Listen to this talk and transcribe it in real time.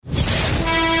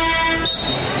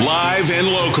Live and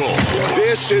local.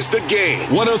 This is The Game.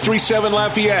 103.7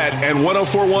 Lafayette and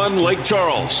 104.1 Lake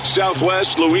Charles,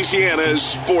 Southwest Louisiana's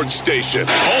sports station.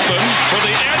 Open for the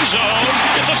end zone.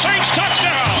 It's a Saints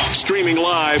touchdown. Streaming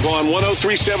live on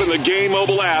 103.7 The Game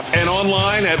mobile app and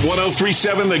online at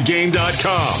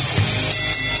 1037thegame.com.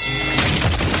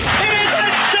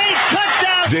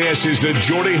 This is the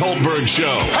Jordy Holtberg Show.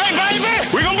 Hey, baby,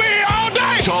 we're going to be here all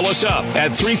day. Call us up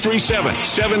at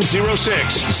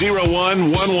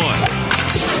 337-706-0111.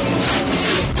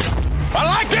 I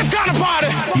like this kind of party.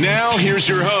 Now, here's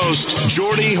your host,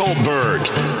 Jordy Holtberg.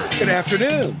 Good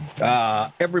afternoon,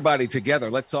 everybody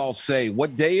together. Let's all say,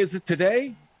 what day is it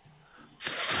today?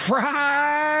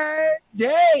 Friday.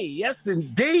 Yes,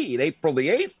 indeed. April the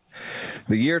 8th.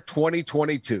 The year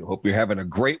 2022. Hope you're having a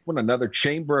great one. Another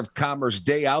Chamber of Commerce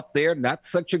day out there. Not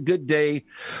such a good day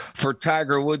for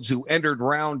Tiger Woods, who entered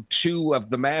round 2 of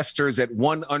the Masters at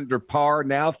 1 under par.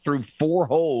 Now through 4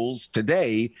 holes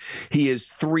today, he is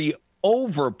 3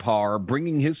 over par,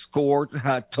 bringing his score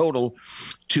total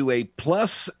to a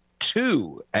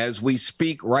 +2 as we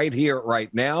speak right here,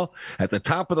 right now. At the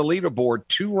top of the leaderboard,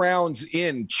 2 rounds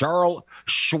in, Charles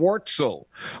Schwartzel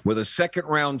with a second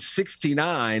round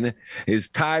 69 is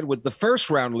tied with the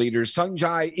first round leader,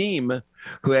 Sungjae Im,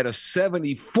 who had a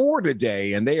 74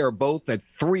 today, and they are both at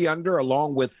 3 under,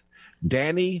 along with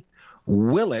Danny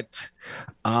Willett,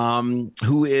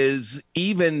 who is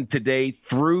even today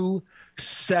through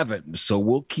 7. So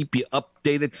we'll keep you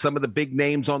updated. Some of the big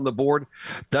names on the board.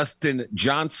 Dustin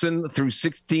Johnson through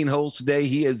 16 holes today.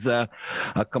 He is a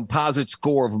composite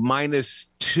score of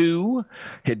 -2.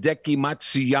 Hideki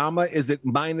Matsuyama is at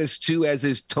 -2, as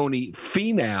is Tony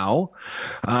Finau.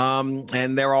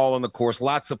 And they're all on the course.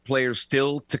 Lots of players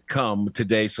still to come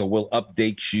today, so we'll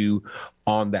update you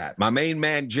on that. My main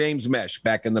man, James Mesh,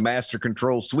 back in the Master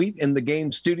Control Suite in the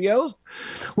Game Studios,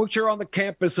 which are on the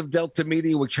campus of Delta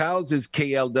Media, which houses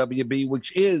KLWB,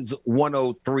 which is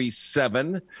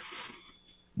 103.7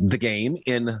 The Game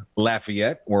in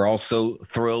Lafayette. We're also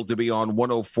thrilled to be on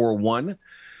 104.1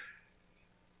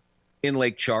 in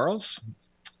Lake Charles.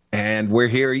 And we're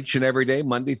here each and every day,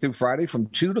 Monday through Friday, from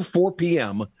 2 to 4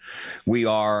 p.m. We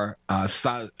are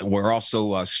we're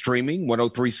also streaming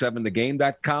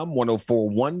 1037thegame.com,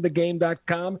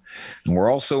 1041thegame.com, and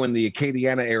we're also in the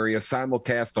Acadiana area,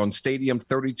 simulcast on Stadium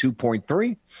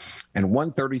 32.3 and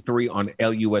 133 on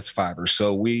LUS Fiber.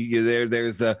 So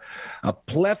there's a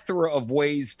plethora of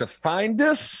ways to find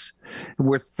us.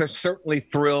 We're certainly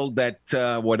thrilled that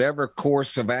whatever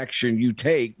course of action you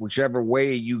take, whichever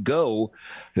way you go,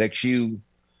 that you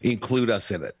include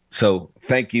us in it. So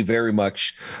thank you very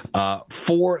much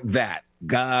for that.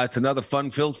 It's another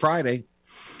fun-filled Friday.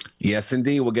 Yes,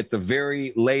 indeed. We'll get the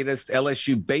very latest.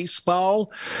 LSU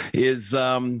baseball is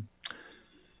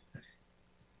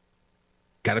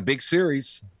got a big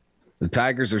series. The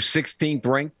Tigers are 16th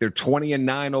ranked. They're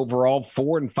 20-9 overall,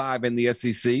 4-5 in the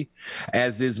SEC,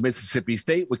 as is Mississippi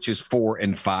State, which is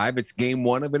 4-5. It's game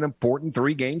 1 of an important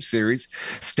 3-game series.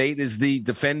 State is the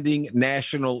defending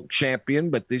national champion,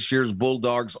 but this year's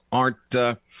Bulldogs aren't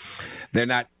they're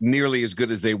not nearly as good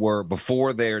as they were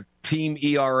before. Their team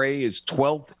ERA is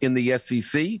 12th in the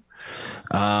SEC.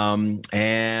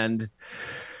 And,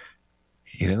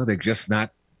 they're just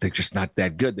not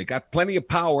that good. They got plenty of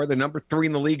power. They're number 3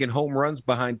 in the league in home runs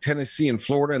behind Tennessee and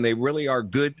Florida, and they really are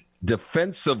good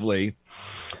defensively.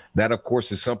 That, of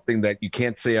course, is something that you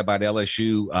can't say about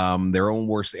LSU, their own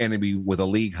worst enemy, with a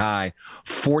league high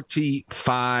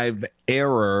 45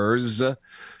 errors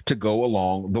to go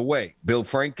along the way. Bill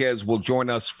Franquez will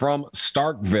join us from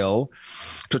Starkville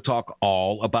to talk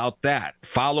all about that.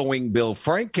 Following Bill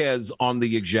Franquez on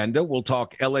the agenda, we'll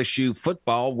talk LSU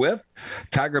football with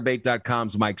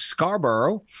TigerBait.com's Mike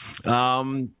Scarborough.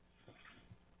 The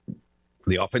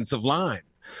offensive line,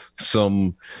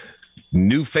 some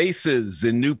new faces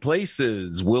in new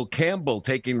places. Will Campbell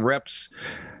taking reps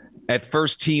at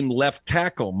first team left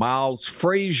tackle. Miles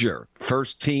Frazier,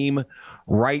 first team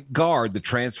right guard, the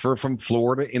transfer from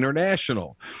Florida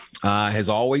International, has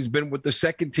always been with the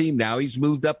second team. Now he's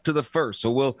moved up to the first.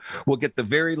 So we'll get the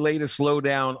very latest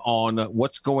lowdown on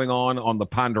what's going on the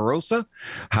Ponderosa,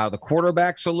 how the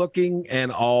quarterbacks are looking,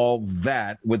 and all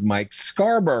that with Mike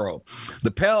Scarborough.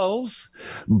 The Pels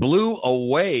blew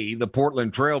away the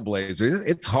Portland Trailblazers.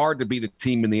 It's hard to beat a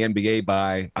team in the NBA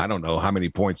by, I don't know how many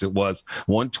points it was,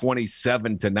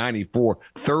 127-94,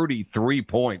 33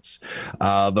 points.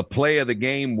 The play of the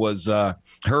game was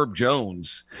Herb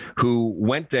Jones, who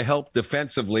went to help help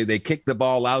defensively. They kicked the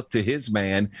ball out to his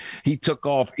man. He took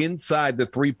off inside the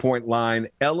three-point line,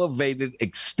 elevated,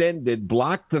 extended,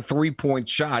 blocked the three-point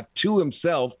shot to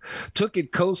himself, took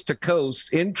it coast to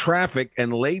coast in traffic,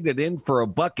 and laid it in for a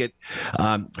bucket.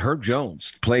 Herb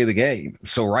Jones play the game.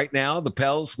 So right now, the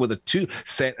Pels with a 2,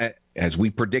 as we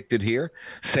predicted here,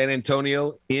 San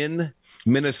Antonio in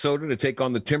Minnesota to take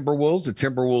on the Timberwolves. The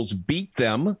Timberwolves beat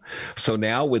them. So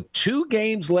now with 2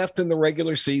 games left in the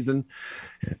regular season,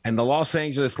 and the Los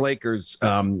Angeles Lakers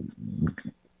packed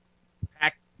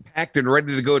and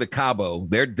ready to go to Cabo,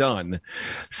 they're done.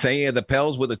 Saying the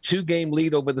Pels with a 2-game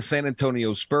lead over the San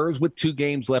Antonio Spurs with 2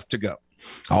 games left to go.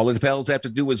 All the Pels have to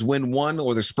do is win 1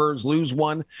 or the Spurs lose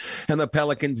 1. And the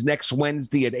Pelicans next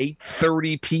Wednesday at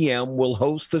 8:30 p.m. will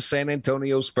host the San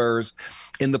Antonio Spurs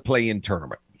in the play-in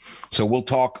tournament. So we'll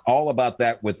talk all about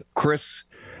that with Chris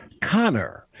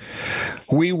Connor.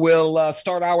 We will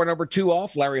start hour number 2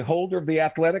 off. Larry Holder of The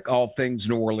Athletic, all things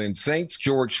New Orleans Saints.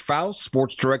 George Faust,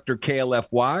 sports director,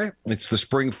 KLFY. It's the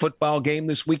spring football game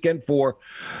this weekend for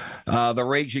the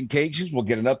Raging Cajuns. We'll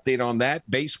get an update on that.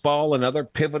 Baseball, another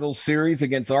pivotal series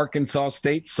against Arkansas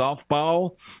State.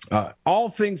 Softball, all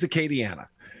things Acadiana.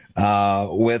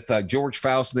 With George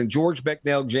Faust, and then George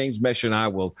Becknell, James Mesh, and I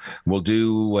will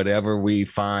do whatever we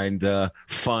find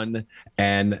fun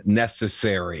and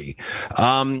necessary.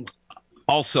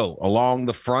 Also, along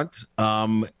the front,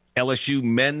 LSU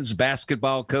men's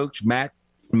basketball coach Matt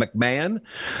McMahon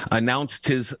announced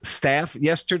his staff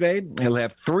yesterday. He'll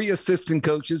have 3 assistant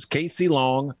coaches: Casey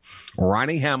Long,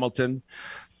 Ronnie Hamilton,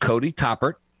 Cody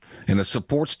Toppert, and a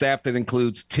support staff that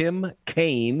includes Tim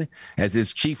Kaine as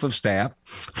his chief of staff,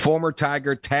 former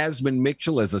Tiger Tasman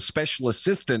Mitchell as a special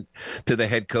assistant to the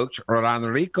head coach,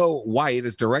 Enrico White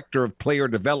as director of player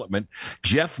development,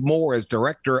 Jeff Moore as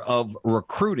director of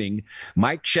recruiting,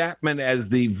 Mike Chapman as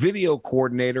the video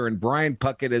coordinator, and Brian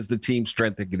Puckett as the team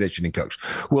strength and conditioning coach.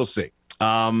 We'll see.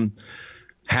 Ronnie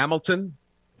Hamilton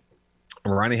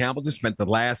spent the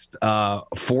last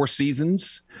 4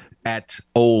 seasons at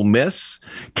Ole Miss.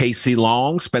 Casey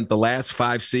Long spent the last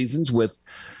 5 seasons with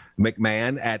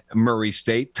McMahon at Murray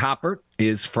State. Toppert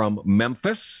is from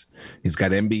Memphis. He's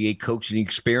got NBA coaching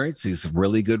experience. He's a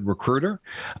really good recruiter.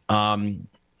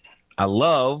 I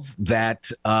love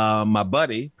that my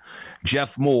buddy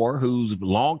Jeff Moore, who's a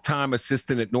longtime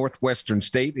assistant at Northwestern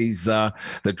State. He's the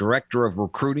director of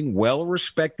recruiting, well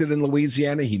respected in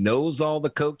Louisiana. He knows all the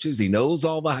coaches. He knows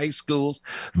all the high schools.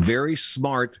 Very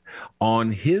smart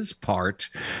on his part.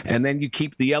 And then you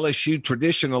keep the LSU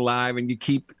tradition alive, and you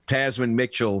keep Tasman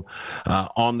Mitchell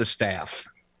on the staff.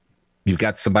 You've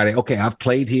got somebody, okay, I've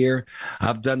played here,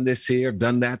 I've done this here,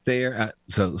 done that there,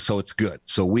 so it's good.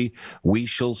 So we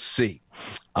shall see.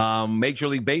 Major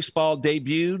League Baseball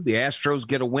debuted. The Astros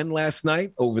get a win last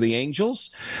night over the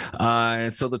Angels.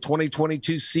 And so the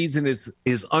 2022 season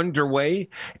is underway.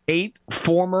 8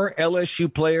 former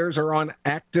LSU players are on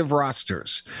active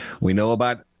rosters. We know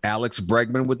about Alex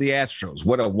Bregman with the Astros.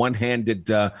 What a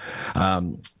one-handed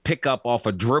pickup off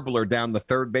a dribbler down the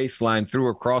third baseline, threw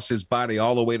across his body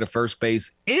all the way to first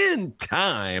base in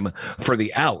time for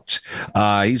the out.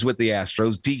 He's with the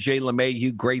Astros. DJ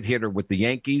LeMahieu, great hitter with the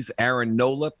Yankees. Aaron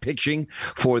Nola pitching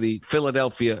for the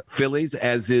Philadelphia Phillies,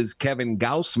 as is Kevin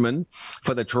Gausman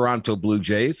for the Toronto Blue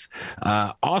Jays.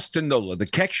 Austin Nola, the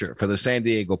catcher for the San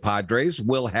Diego Padres.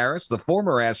 Will Harris, the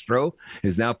former Astro,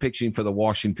 is now pitching for the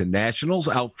Washington Nationals.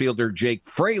 Outfielder Jake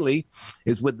Fraley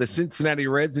is with the Cincinnati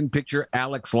Reds, and pitcher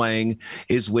Alex Lang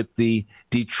is with the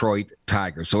Detroit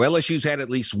Tigers. So LSU's had at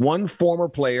least one former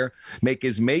player make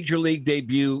his major league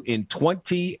debut in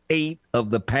 28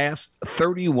 of the past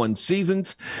 31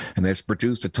 seasons, and has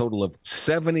produced a total of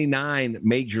 79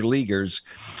 major leaguers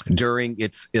during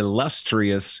its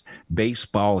illustrious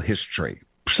baseball history.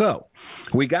 So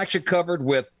we got you covered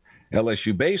with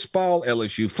LSU baseball,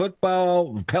 LSU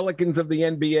football, Pelicans of the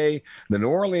NBA, the New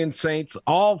Orleans Saints,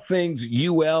 all things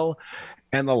UL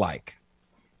and the like.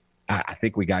 I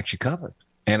think we got you covered.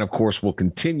 And, of course, we'll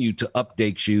continue to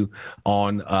update you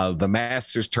on the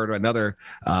Masters tournament. Another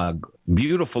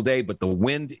beautiful day, but the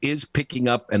wind is picking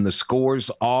up and the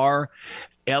scores are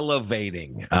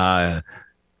elevating.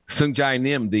 Sungjae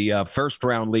Nim, the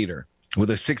first-round leader, with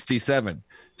a 67,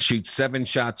 shoots 7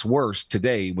 shots worse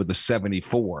today with a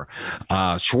 74.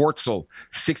 Schwartzel,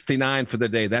 69 for the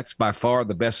day. That's by far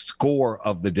the best score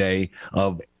of the day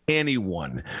of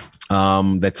anyone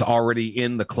that's already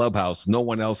in the clubhouse. No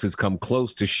one else has come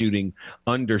close to shooting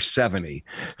under 70.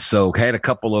 So had a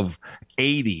couple of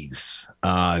 80s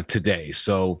today.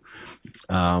 So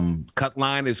Cut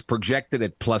line is projected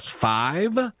at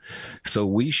 +5. So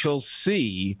we shall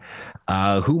see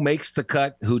who makes the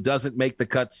cut, who doesn't make the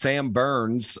cut. Sam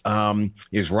Burns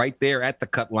is right there at the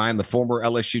cut line. The former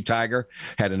LSU Tiger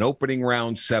had an opening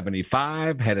round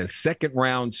 75, had a second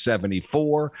round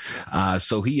 74.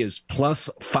 So he is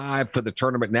 +5 for the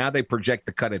tournament. Now they project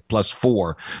the cut at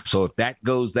 +4. So if that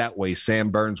goes that way, Sam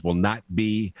Burns will not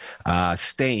be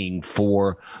staying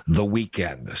for the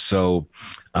weekend. So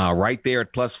right there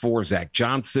at +4, Zach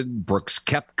Johnson, Brooks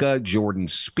Koepka, Jordan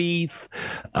Spieth.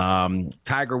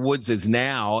 Tiger Woods is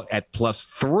now at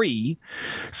 +3.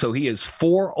 So he is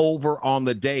 4 over on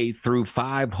the day through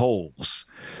 5 holes.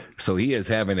 So he is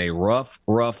having a rough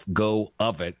go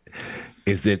of it.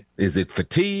 Is it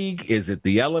fatigue? Is it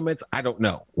the elements? I don't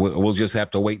know. We'll just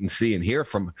have to wait and see and hear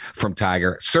from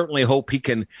Tiger. Certainly hope he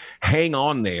can hang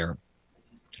on there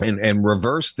and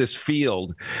reverse this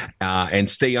field and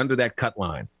stay under that cut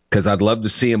line, because I'd love to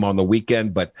see him on the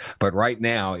weekend. But right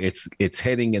now it's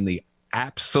heading in the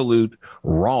absolute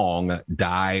wrong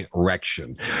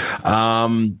direction.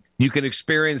 You can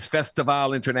experience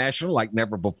Festival International like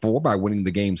never before by winning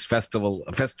the game's Festival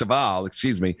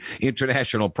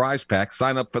International prize pack.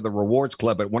 Sign up for the Rewards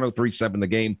Club at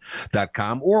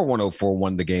 1037thegame.com or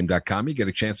 1041thegame.com. You get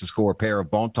a chance to score a pair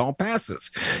of Bon Temps passes.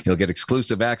 You'll get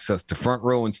exclusive access to front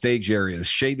row and stage areas,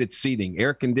 shaded seating,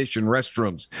 air-conditioned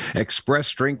restrooms, express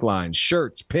drink lines,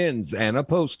 shirts, pins, and a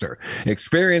poster.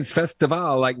 Experience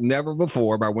Festival like never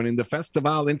before by winning the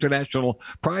Festival International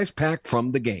prize pack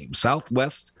from the game.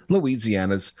 Southwest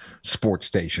Louisiana's sports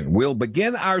station. We'll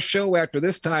begin our show after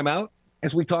this timeout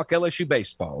as we talk LSU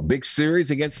baseball. Big series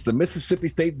against the Mississippi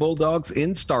State Bulldogs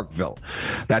in Starkville.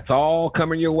 That's all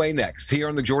coming your way next here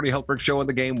on the Jordy Hultberg Show on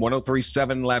the Game.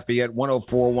 103.7 Lafayette,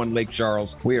 104.1 Lake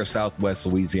Charles. We are Southwest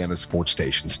Louisiana's sports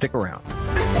station. Stick around.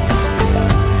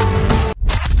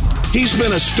 He's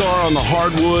been a star on the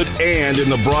hardwood and in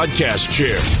the broadcast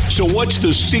chair. So what's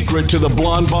the secret to the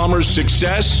Blonde Bomber's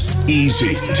success?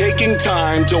 Easy. Taking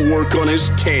time to work on his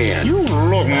tan. You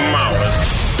look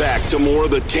marvelous. Back to more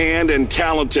of the tanned and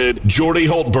talented Jordy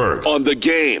Hultberg on the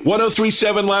Game.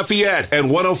 103.7 Lafayette and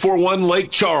 104.1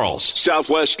 Lake Charles,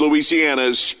 Southwest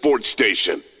Louisiana's sports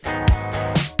station.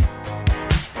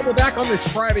 We're back on this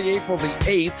Friday, April the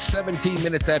 8th, 17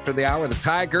 minutes after the hour. The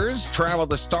Tigers travel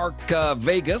to Stark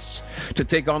Vegas to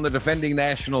take on the defending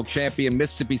national champion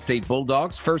Mississippi State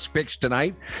Bulldogs. First pitch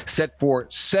tonight set for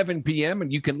 7 p.m.,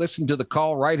 and you can listen to the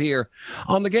call right here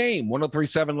on the Game.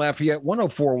 103.7 Lafayette,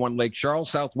 104.1 Lake Charles,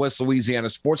 Southwest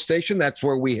Louisiana sports station. That's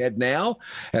where we head now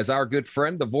as our good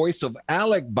friend, the voice of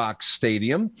Alex Box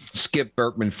Stadium, Skip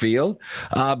Bertman Field.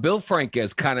 Bill Frank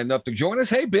is kind enough to join us.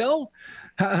 Hey, Bill.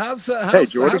 How's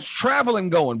traveling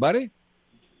going, buddy?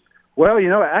 Well,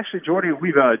 actually, Jordy,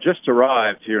 we've just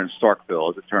arrived here in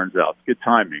Starkville, as it turns out. It's good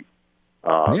timing.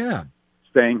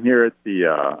 Staying here at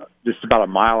the just about a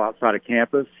mile outside of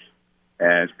campus,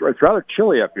 and it's rather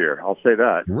chilly up here. I'll say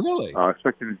that. Really? It's probably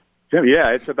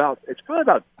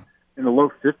about in the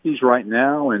low 50s right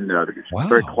now, and it's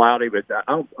very cloudy. But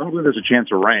I don't think there's a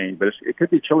chance of rain, but it could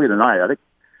be chilly tonight. I think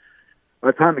by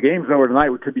the time the game's over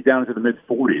tonight, we could be down into the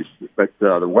mid-40s. But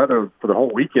the weather for the whole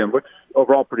weekend looks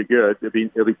overall pretty good.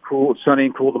 It'll be cool, sunny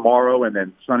and cool tomorrow, and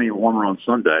then sunny and warmer on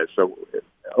Sunday. So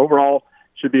overall,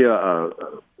 should be a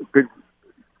good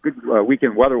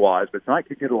weekend weather-wise. But tonight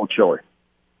could get a little chilly.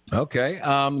 Okay.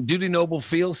 Dudy Noble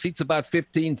Field seats about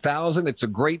 15,000. It's a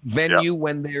great venue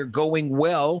when they're going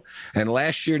well. And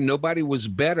last year, nobody was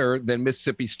better than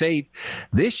Mississippi State.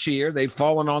 This year, they've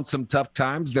fallen on some tough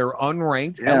times. They're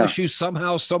unranked. LSU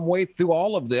somehow, some way through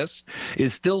all of this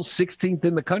is still 16th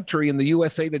in the country in the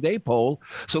USA Today poll.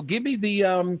 So give me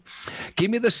the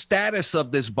status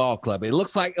of this ball club. It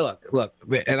looks like, look,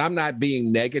 and I'm not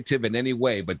being negative in any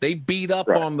way, but they beat up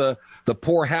on the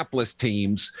poor hapless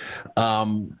teams.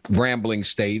 Grambling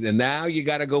State, and now you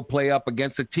got to go play up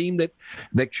against a team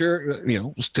that you're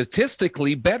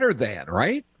statistically better than,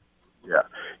 right?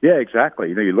 Yeah, exactly.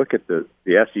 You look at the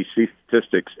SEC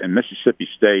statistics, and Mississippi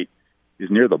State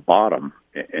is near the bottom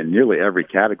in nearly every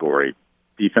category,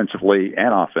 defensively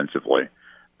and offensively.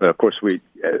 But of course,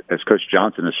 as Coach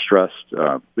Johnson has stressed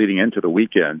leading into the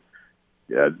weekend,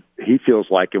 he feels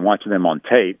like, in watching them on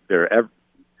tape, they're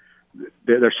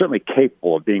certainly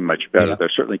capable of being much better. Yeah.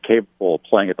 They're certainly capable of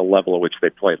playing at the level at which they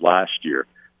played last year.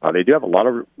 They do have a lot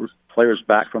of players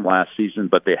back from last season,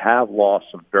 but they have lost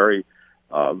some very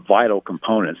vital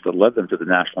components that led them to the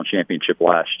national championship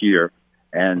last year.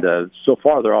 And so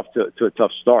far, they're off to a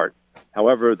tough start.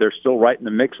 However, they're still right in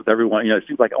the mix with everyone. It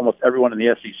seems like almost everyone in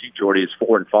the SEC, Jordy, is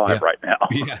 4-5 right now.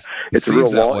 Yeah, it's a real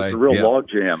log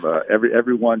jam.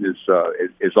 Everyone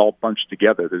is all bunched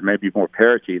together. There may be more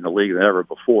parity in the league than ever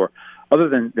before. Other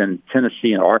than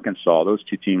Tennessee and Arkansas, those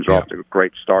two teams are off to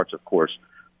great starts, of course.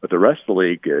 But the rest of the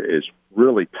league is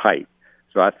really tight.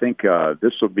 So I think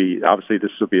this will be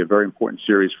a very important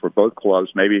series for both clubs.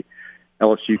 Maybe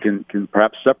LSU can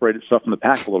perhaps separate itself from the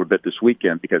pack a little bit this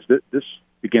weekend, because this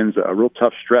begins a real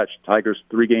tough stretch. Tigers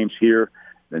 3 games here,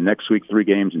 then next week 3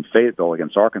 games in Fayetteville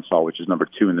against Arkansas, which is number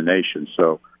 2 in the nation.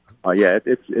 So,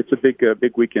 it's a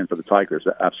big weekend for the Tigers.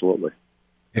 Absolutely.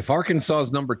 If Arkansas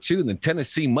is number 2, then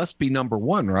Tennessee must be number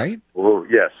 1, right? Oh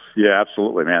yes, yeah,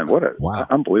 absolutely, man. What a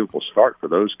unbelievable start for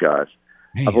those guys.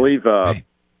 Man, I believe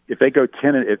if they go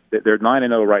 10, if they're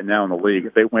 9-0 right now in the league,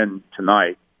 if they win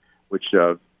tonight, which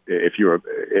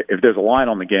if there's a line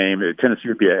on the game, Tennessee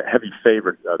would be a heavy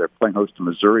favorite. They're playing host to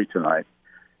Missouri tonight.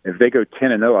 If they go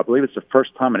 10-0, I believe it's the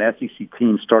first time an SEC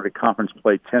team started conference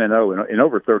play 10-0 in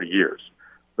over 30 years.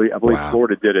 I believe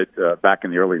Florida did it back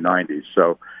in the early 90s.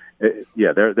 So,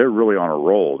 they're really on a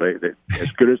roll. They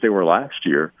as good as they were last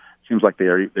year. Seems like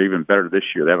they're even better this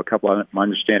year. They have a couple. My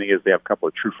understanding is they have a couple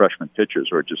of true freshman pitchers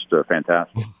who are just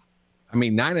fantastic. I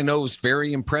mean, 9-0 is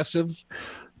very impressive.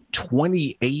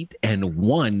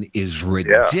 28-1 is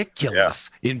ridiculous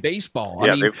in baseball.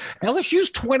 I mean,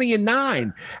 LSU's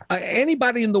 20-9.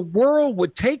 Anybody in the world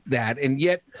would take that, and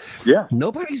yet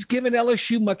nobody's given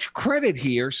LSU much credit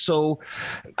here. So,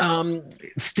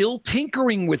 still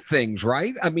tinkering with things,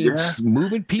 right? I mean,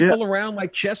 moving people around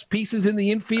like chess pieces in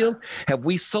the infield. Have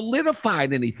we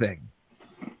solidified anything?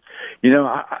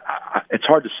 It's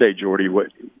hard to say, Jordy.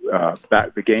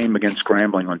 Back the game against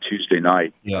Grambling on Tuesday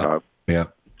night.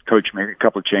 Coach made a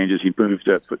couple of changes. He moved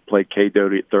to play Kay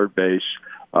Doty at third base.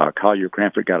 Collier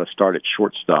Cranford got a start at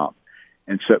shortstop.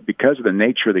 And so because of the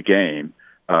nature of the game,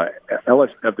 of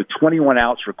the 21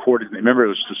 outs recorded, remember it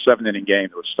was a 7-inning game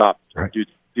that was stopped due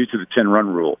to the 10-run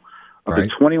rule. Of the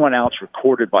 21 outs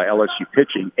recorded by LSU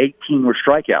pitching, 18 were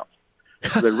strikeouts.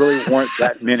 So there really weren't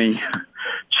that many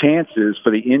chances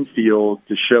for the infield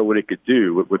to show what it could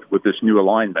do with this new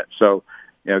alignment. So,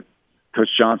 Coach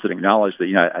Johnson acknowledged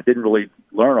that I didn't really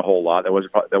learn a whole lot.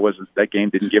 That game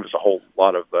didn't give us a whole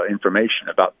lot of information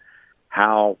about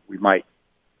how we might,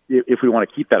 if we want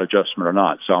to keep that adjustment or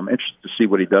not. So I'm interested to see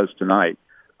what he does tonight.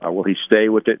 Will he stay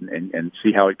with it and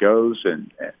see how it goes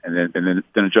and then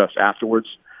adjust afterwards?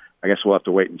 I guess we'll have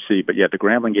to wait and see. But the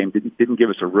Grambling game didn't give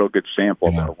us a real good sample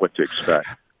of what to expect.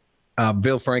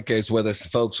 Bill Franke is with us,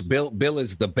 folks. Bill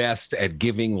is the best at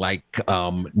giving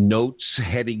notes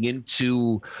heading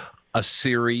into a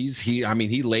series. He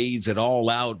lays it all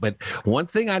out. But one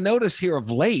thing I notice here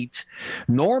of late,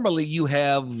 normally you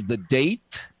have the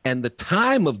date and the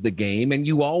time of the game, and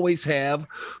you always have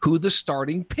who the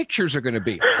starting pitchers are going to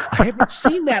be. I haven't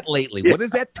seen that lately. What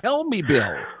does that tell me,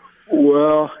 Bill?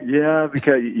 Well,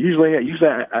 because usually I,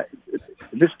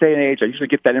 in this day and age, I usually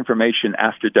get that information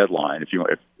after deadline,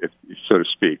 if so to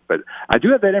speak. But I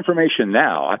do have that information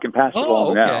now. I can pass it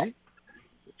along now.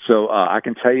 So I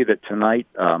can tell you that tonight,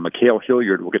 Mikhail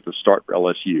Hilliard will get the start for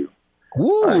LSU.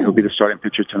 He'll be the starting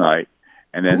pitcher tonight.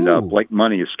 And then Blake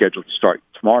Money is scheduled to start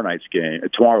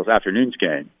tomorrow's afternoon's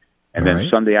game. And then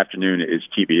Sunday afternoon is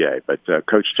TBA. But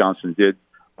Coach Johnson did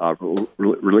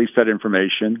release that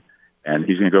information, and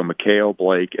he's going to go Mikhail,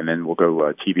 Blake, and then we'll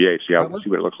go TBA, see what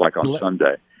it looks like on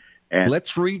Sunday. And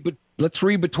let's read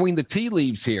between the tea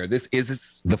leaves here. Is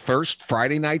this the first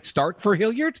Friday night start for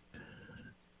Hilliard?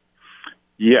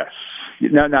 Yes.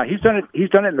 No, he's done it. He's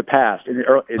done it in the past.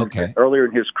 Earlier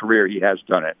in his career, he has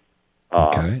done it.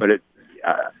 But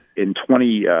in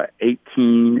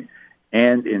 2018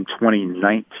 and in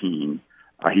 2019,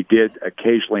 he did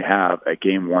occasionally have a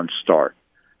Game 1 start.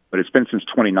 But it's been since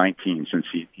 2019 since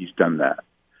he's done that.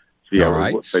 So, all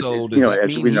right. So does that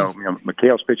mean we know,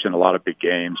 Mikhail's pitching a lot of big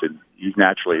games, and he's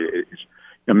naturally,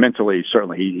 mentally,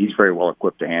 certainly, he's very well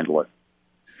equipped to handle it.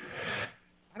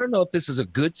 I don't know if this is a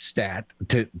good stat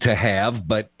to have,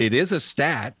 but it is a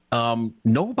stat.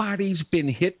 Nobody's been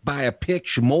hit by a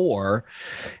pitch more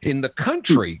in the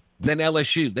country than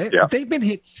LSU. They've been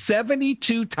hit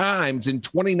 72 times in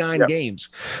 29 games.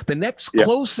 The next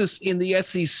closest in the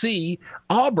SEC,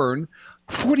 Auburn,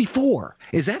 44.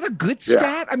 Is that a good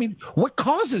stat? I mean, what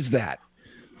causes that?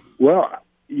 Well,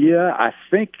 I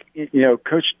think,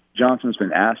 Coach Johnson's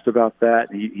been asked about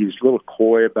that. He's a little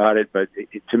coy about it, but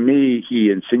to me, he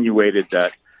insinuated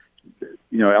that,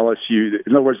 LSU,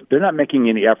 in other words, they're not making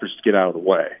any efforts to get out of the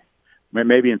way.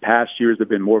 Maybe in past years, there've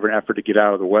been more of an effort to get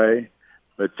out of the way,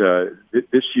 but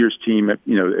this year's team,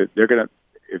 they're going to,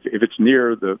 if it's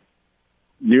near the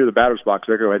near the batter's box,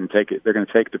 they're going to go ahead and take it. They're going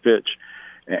to take the pitch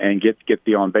and get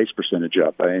the on base percentage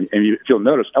up. And if you'll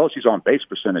notice, LSU's on base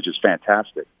percentage is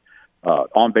fantastic.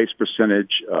 On base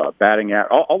percentage, batting out,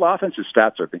 all the offensive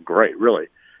stats have been great, really.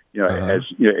 As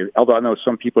you know, although I know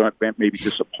some people may be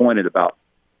disappointed about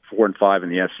 4 and 5 in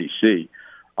the SEC,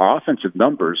 our offensive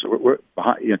numbers, we're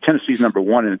behind. Tennessee's number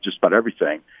 1 in just about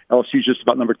everything. LSU's just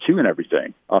about number 2 in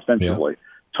everything offensively.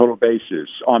 Yeah. Total bases,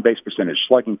 on base percentage,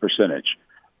 slugging percentage,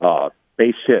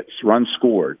 base hits, runs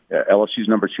scored. LSU's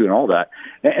number 2 in all that,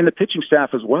 and the pitching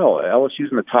staff as well.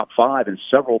 LSU's in the top 5 in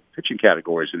several pitching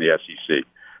categories in the SEC.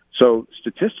 So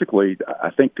statistically,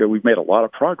 I think we've made a lot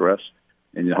of progress,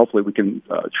 and hopefully we can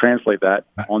translate that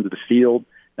onto the field.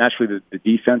 Naturally, the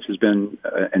defense has been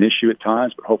an issue at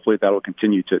times, but hopefully that will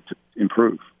continue to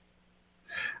improve.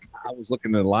 I was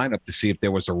looking at the lineup to see if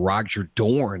there was a Roger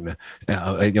Dorn,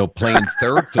 playing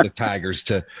third for the Tigers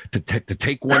to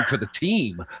take one for the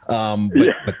team,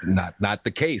 but not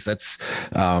the case. That's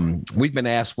we've been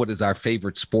asked what is our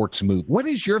favorite sports movie. What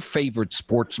is your favorite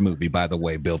sports movie, by the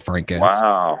way, Bill Frank?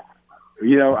 Wow,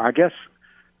 I guess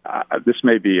this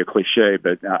may be a cliche,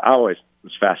 but I always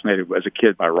was fascinated as a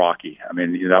kid by Rocky. I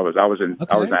mean, I was I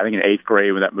think in 8th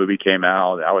grade when that movie came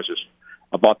out.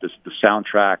 I bought the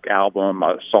soundtrack album.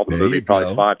 I saw the movie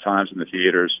probably 5 times in the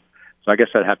theaters. So I guess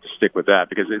I'd have to stick with that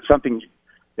because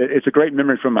it's a great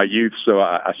memory from my youth. So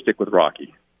I stick with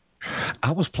Rocky.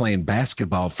 I was playing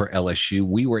basketball for LSU.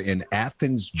 We were in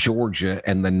Athens, Georgia,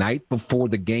 and the night before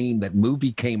the game, that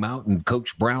movie came out, and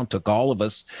Coach Brown took all of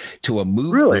us to a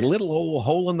little old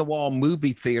hole-in-the-wall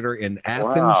movie theater in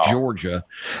Athens, Georgia,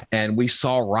 and we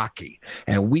saw Rocky,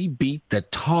 and we beat the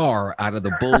tar out of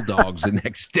the Bulldogs the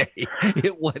next day.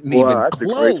 It wasn't even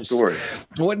close.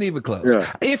 It wasn't even close.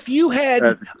 Yeah. If you had,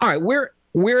 all right,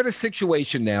 we're in a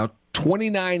situation now.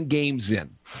 29 games in.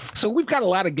 So we've got a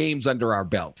lot of games under our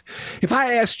belt. If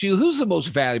I asked you who's the most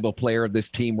valuable player of this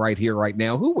team right here, right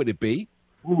now, who would it be?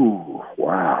 Ooh,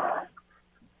 wow.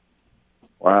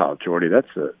 Wow, Jordy, that's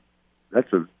a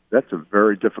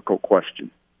very difficult question.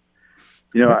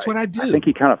 That's what I do. I think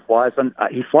he kind of flies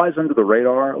under the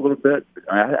radar a little bit.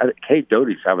 Cade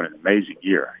Doughty's having an amazing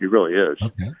year. He really is.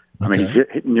 Okay. I mean, he's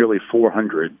hitting nearly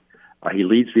 400. He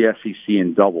leads the SEC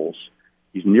in doubles.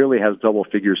 He nearly has double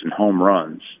figures in home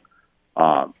runs.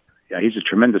 He's a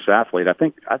tremendous athlete. I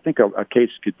think a case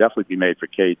could definitely be made for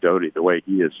Cade Doughty the way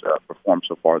he has performed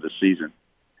so far this season.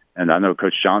 And I know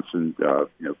Coach Johnson,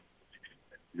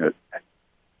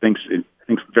 thinks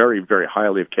very, very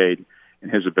highly of Cade and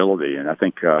his ability. And I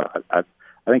think there'd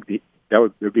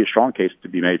be a strong case to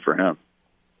be made for him.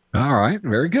 All right.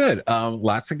 Very good.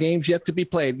 Lots of games yet to be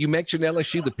played. You mentioned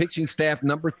LSU, the pitching staff,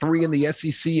 number 3 in the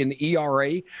SEC in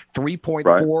ERA,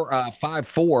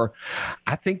 3.454.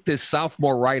 I think this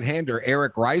sophomore right-hander,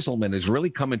 Eric Reiselman, is really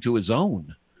coming to his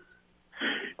own.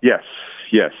 Yes.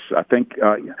 I think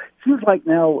it seems like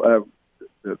now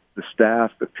the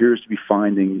staff appears to be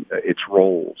finding its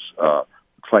roles.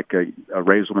 Looks like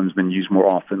Reiselman's been used more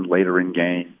often later in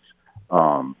games.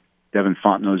 Devin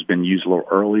Fontenot has been used a little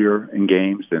earlier in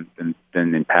games than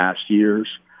in past years.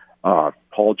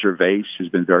 Paul Gervais has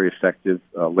been very effective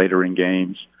later in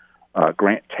games.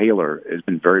 Grant Taylor has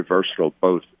been very versatile,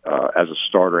 both as a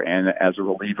starter and as a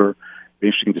reliever. It'll be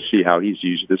interesting to see how he's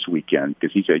used this weekend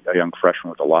because he's a young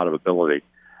freshman with a lot of ability.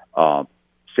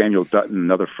 Samuel Dutton,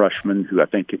 another freshman who I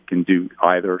think can do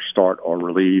either start or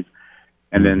relieve.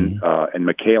 And then and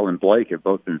McHale and Blake have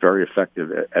both been very effective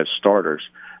as starters.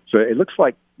 So it looks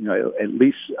like, at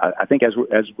least I think as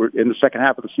we're in the second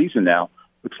half of the season now,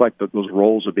 looks like those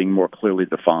roles are being more clearly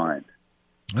defined.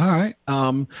 All right.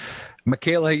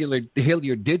 McHale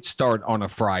Hilliard did start on a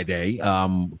Friday.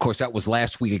 Of course, that was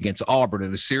last week against Auburn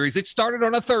in a series. It started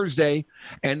on a Thursday,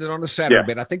 ended on a Saturday.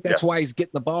 But I think that's why he's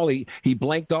getting the ball. He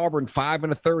blanked Auburn 5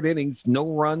 1/3 innings,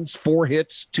 no runs, 4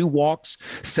 hits, 2 walks,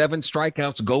 7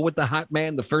 strikeouts. Go with the hot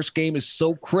man. The first game is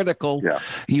so critical. Yeah.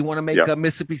 You want to make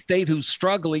Mississippi State, who's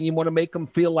struggling, you want to make them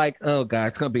feel like, oh, God,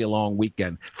 it's going to be a long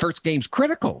weekend. First game's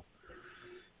critical.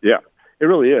 Yeah, it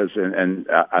really is. And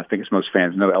I think as most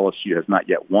fans know, LSU has not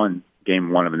yet won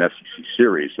Game 1 of an SEC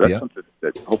series. So that's something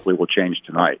that hopefully will change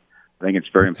tonight. I think it's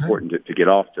very important to get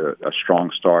off to a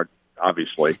strong start,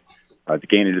 obviously, to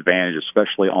gain an advantage,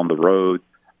 especially on the road.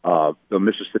 Though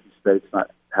Mississippi State's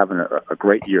not having a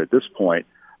great year at this point,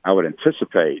 I would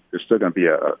anticipate there's still going to be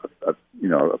a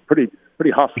pretty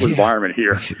hostile environment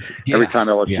here every time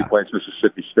LSU plays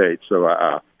Mississippi State. So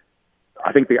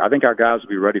I think our guys will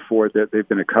be ready for it. They've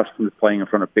been accustomed to playing in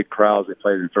front of big crowds. They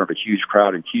played in front of a huge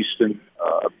crowd in Houston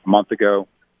a month ago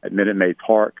at Minute Maid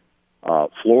Park.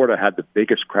 Florida had the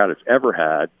biggest crowd it's ever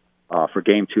had for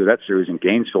Game 2 of that series in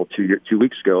Gainesville 2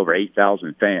 weeks ago, over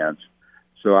 8,000 fans.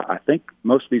 So I think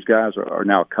most of these guys are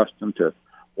now accustomed to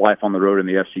life on the road in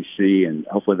the SEC, and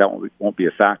hopefully that won't be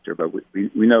a factor. But we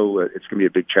know it's going to be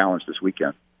a big challenge this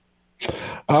weekend.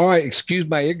 All right, excuse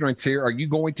my ignorance here. Are you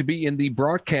going to be in the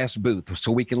broadcast booth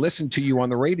so we can listen to you on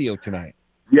the radio tonight?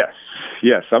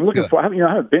 Yes. I'm looking for. I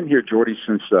haven't been here, Jordy,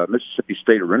 since Mississippi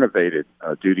State renovated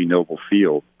Dudy Noble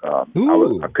Field. I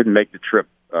couldn't make the trip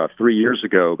 3 years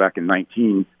ago. Back in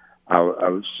 19, I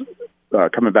was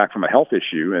coming back from a health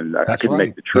issue, and I couldn't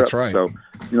make the trip. That's right. So,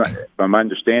 my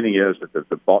understanding is that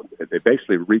they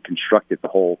basically reconstructed the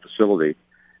whole facility,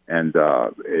 and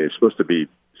it's supposed to be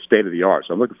state of the art.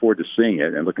 So I'm looking forward to seeing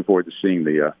it, and looking forward to seeing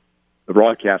the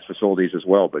broadcast facilities as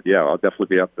well. But yeah, I'll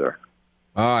definitely be up there.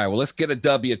 All right, well, let's get a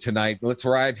W tonight. Let's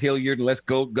ride Hilliard and let's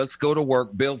go to work.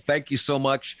 Bill, thank you so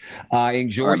much.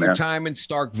 Enjoy your time in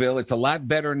Starkville. It's a lot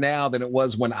better now than it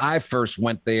was when I first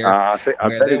went there.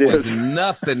 There was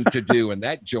nothing to do in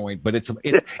that joint, but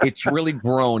it's really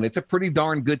grown. It's a pretty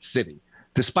darn good city,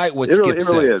 despite what Skip says.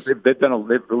 It really is.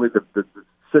 The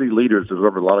city leaders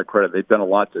deserve a lot of credit. They've done a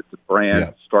lot to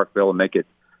brand Starkville and make it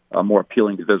more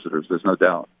appealing to visitors. There's no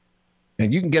doubt.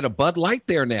 And you can get a Bud Light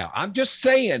there now. I'm just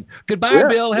saying. Goodbye,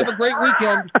 Bill. Have a great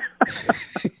weekend.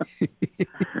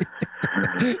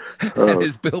 That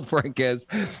is Bill Franquez,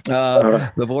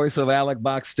 the voice of Alex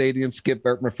Box Stadium, Skip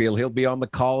Ertmerfield. He'll be on the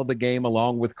call of the game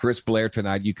along with Chris Blair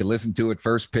tonight. You can listen to it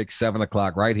first pick 7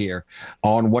 o'clock right here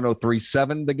on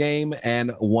 103.7 The Game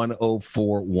and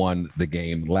 104.1 The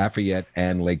Game, Lafayette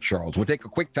and Lake Charles. We'll take a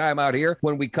quick time out here.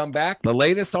 When we come back, the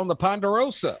latest on the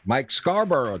Ponderosa, Mike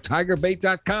Scarborough,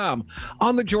 TigerBait.com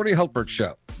on the Jordy Hultberg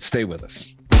Show. Stay with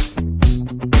us.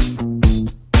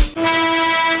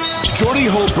 Jordy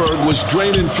Hultberg was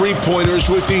draining three-pointers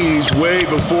with ease way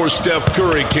before Steph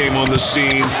Curry came on the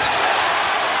scene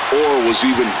or was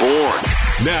even born.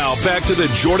 Now, back to the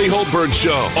Jordy Hultberg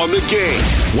Show on The Game.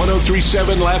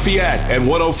 103.7 Lafayette and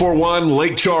 104.1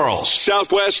 Lake Charles,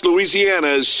 Southwest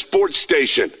Louisiana's sports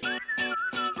station.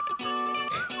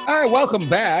 All right, welcome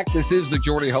back. This is the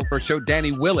Jordy Hultberg Show.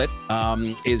 Danny Willett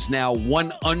is now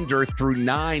 1 under through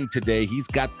 9 today. He's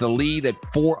got the lead at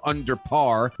 4 under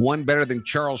par, one better than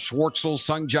Charles Schwartzel,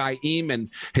 Sungjae Im, and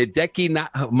Hideki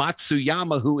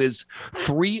Matsuyama, who is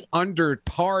 3 under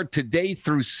par today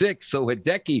through 6. So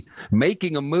Hideki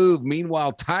making a move.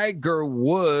 Meanwhile, Tiger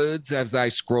Woods, as I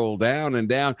scroll down and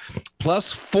down,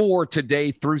 +4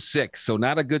 today through 6. So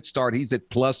not a good start. He's at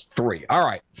 +3. All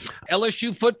right,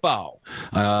 LSU football.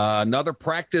 Another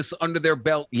practice under their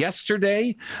belt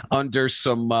yesterday under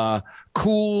some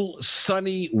cool,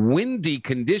 sunny, windy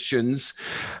conditions.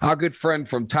 Our good friend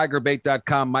from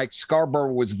TigerBait.com, Mike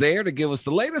Scarborough, was there to give us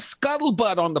the latest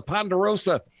scuttlebutt on the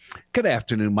Ponderosa. Good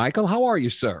afternoon, Michael. How are you,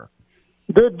 sir?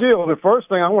 Good deal. The first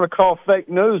thing I want to call fake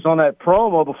news on that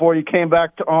promo before you came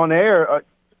back on air.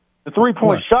 The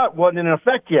three-point shot wasn't in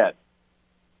effect yet.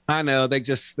 I know.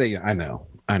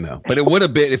 I know. But it would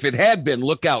have been, if it had been,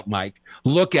 look out, Mike.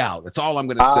 Look out. That's all I'm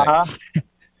going to say.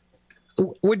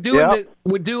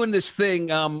 We're doing this thing.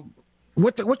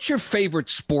 What's your favorite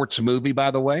sports movie,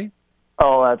 by the way?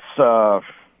 Oh, that's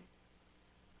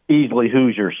easily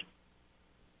Hoosiers.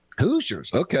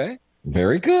 Hoosiers. Okay.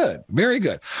 Very good. Very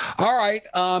good. All right.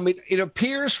 It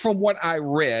appears from what I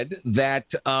read that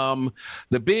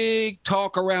the big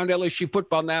talk around LSU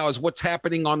football now is what's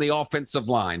happening on the offensive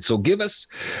line. So give us,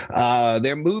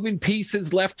 they're moving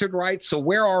pieces left and right. So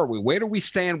where are we? Where do we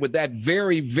stand with that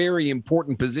very, very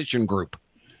important position group?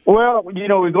 Well,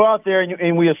 we go out there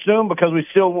and we assume, because we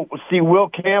still see Will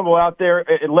Campbell out there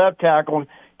at left tackle,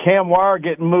 Cam Wire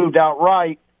getting moved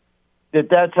outright,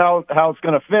 that's how it's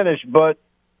going to finish. But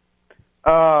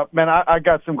man, I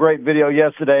got some great video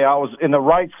yesterday. I was in the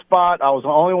right spot. I was the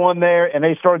only one there, and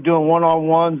they started doing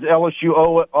one-on-ones,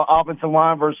 LSU offensive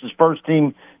line versus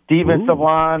first-team defensive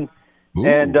line,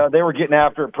 and they were getting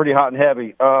after it pretty hot and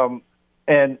heavy.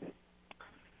 And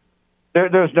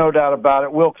there's no doubt about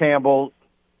it. Will Campbell,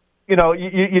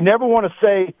 you never want to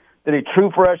say that a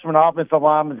true freshman offensive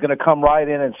lineman is going to come right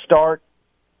in and start,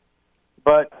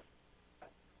 but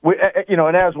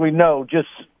and as we know, just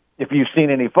if you've seen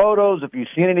any photos, if you've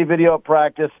seen any video of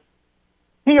practice,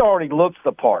 he already looks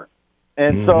the part.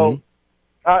 And so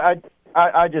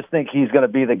I just think he's going to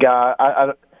be the guy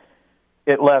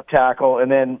at left tackle.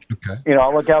 And then,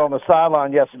 I look out on the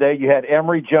sideline yesterday. You had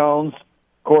Emory Jones.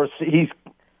 Of course,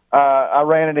 I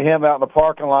ran into him out in the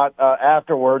parking lot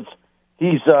afterwards.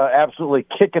 He's absolutely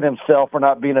kicking himself for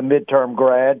not being a midterm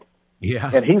grad.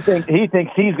 Yeah. And he thinks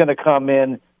he's going to come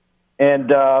in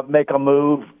and make a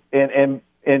move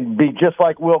and be just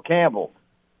like Will Campbell.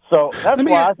 So that's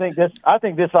why I think this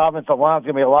offensive line is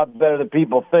going to be a lot better than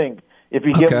people think if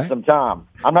you give them some time.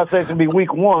 I'm not saying it's going to be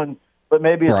week 1, but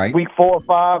maybe it's week 4 or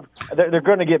 5. They're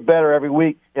going to get better every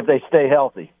week if they stay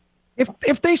healthy.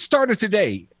 If they started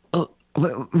today,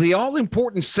 the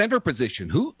all-important center position,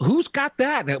 who's got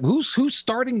that? Who's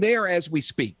starting there as we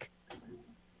speak?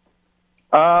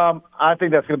 I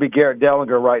think that's going to be Garrett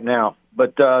Dellinger right now.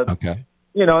 But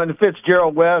and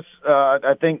Fitzgerald West,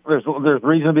 I think there's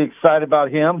reason to be excited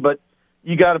about him. But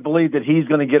you got to believe that he's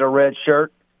going to get a red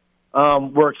shirt.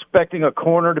 We're expecting a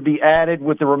corner to be added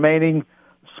with the remaining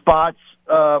spots.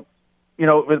 From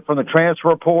the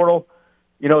transfer portal.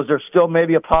 Is there still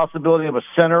maybe a possibility of a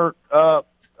center up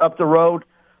the road?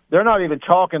 They're not even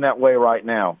talking that way right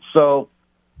now. So,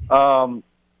 they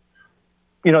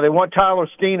want Tyler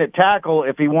Steen at tackle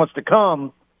if he wants to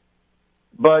come.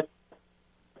 But,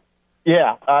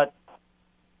 I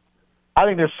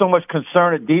think there's so much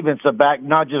concern at defensive back,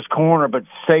 not just corner, but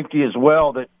safety as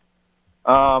well, that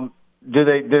do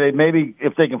they maybe,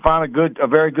 if they can find a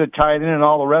very good tight end and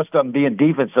all the rest of them being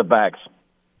defensive backs?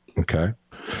 Okay.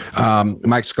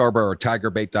 Mike Scarborough,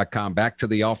 TigerBait.com. Back to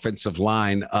the offensive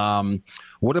line.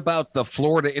 What about the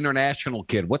Florida International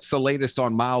kid? What's the latest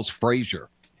on Miles Frazier?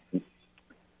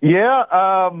 Yeah,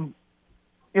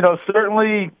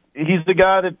 certainly he's the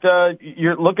guy that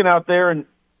you're looking out there,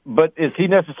 but is he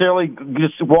necessarily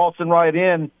just waltzing right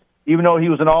in, even though he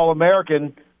was an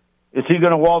All-American? Is he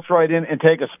going to waltz right in and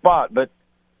take a spot? But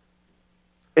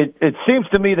it seems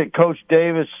to me that Coach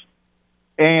Davis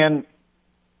and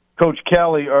Coach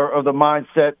Kelly are of the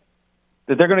mindset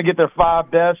that they're going to get their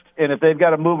 5 best, and if they've got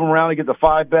to move them around and get the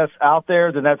 5 best out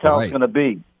there, then that's how it's going to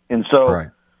be. And so,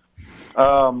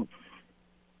 a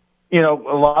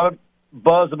lot of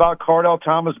buzz about Cardell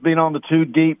Thomas being on the 2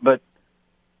 deep, but,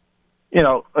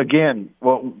 again,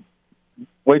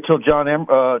 wait till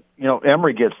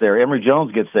Emory gets there. Emory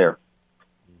Jones gets there.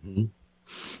 Mm-hmm.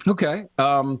 Okay.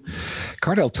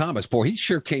 Cardell Thomas, boy, he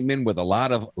sure came in with a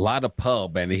lot of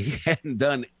pub, and he hadn't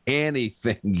done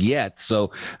anything yet.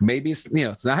 So maybe it's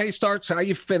not how you start, it's how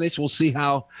you finish. We'll see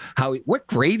what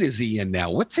grade is he in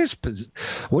now? What is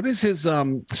his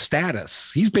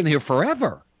status? He's been here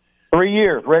forever. 3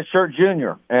 years, redshirt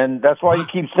junior. And that's why you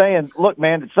keep saying, look,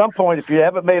 man, at some point, if you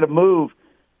haven't made a move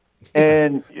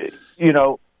and,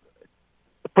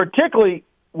 particularly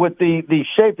with the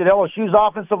shape that LSU's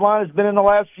offensive line has been in the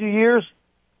last few years,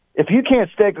 if you can't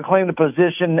stake a claim to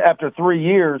position after 3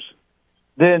 years,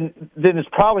 then it's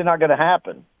probably not going to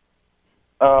happen.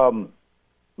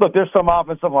 Look, there's some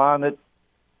offensive line that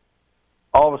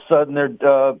all of a sudden their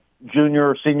junior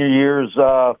or senior years,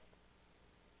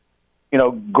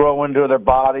 grow into their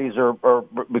bodies or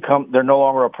they're no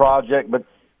longer a project. But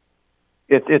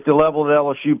at the level that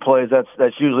LSU plays,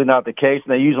 that's usually not the case,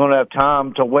 and they usually don't have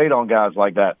time to wait on guys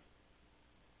like that.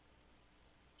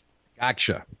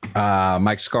 Gotcha.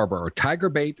 Mike Scarborough,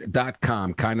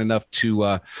 TigerBait.com, kind enough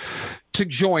to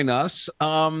join us.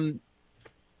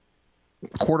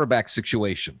 Quarterback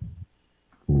situation.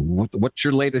 What's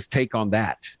your latest take on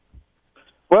that?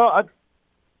 Well,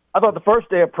 I thought the first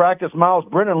day of practice, Miles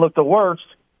Brennan looked the worst.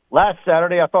 Last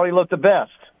Saturday, I thought he looked the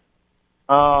best.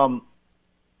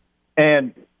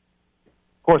 And,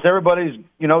 of course, everybody's,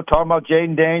 talking about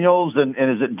Jaden Daniels, and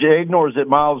is it Jaden or is it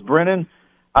Miles Brennan?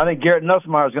 I think Garrett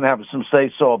Nussmeier is going to have some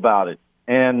say-so about it.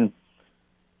 And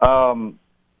I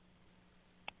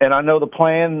know the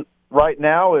plan right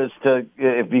now is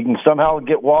if you can somehow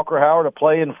get Walker Howard to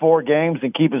play in 4 games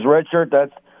and keep his red shirt,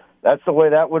 that's the way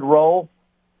that would roll.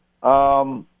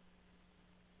 But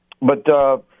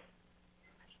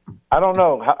I don't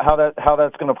know how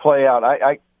that's going to play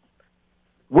out.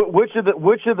 Which of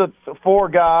the 4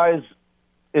 guys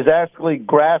is actually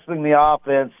grasping the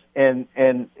offense and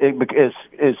it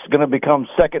is going to become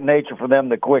second nature for them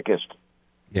the quickest?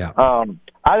 Yeah. I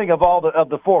think of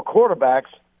the 4 quarterbacks,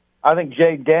 I think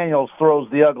Jay Daniels throws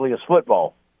the ugliest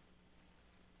football.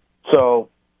 So,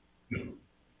 and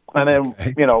then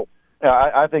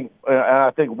I think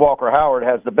Walker Howard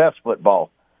has the best football,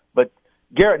 but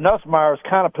Garrett Nussmeier is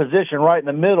kind of positioned right in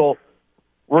the middle,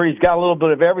 where he's got a little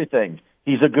bit of everything.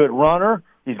 He's a good runner.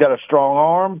 He's got a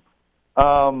strong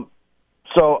arm.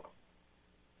 So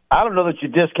I don't know that you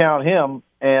discount him.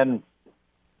 And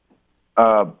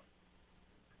of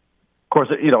course,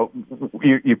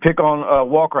 you pick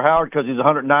on Walker Howard because he's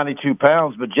 192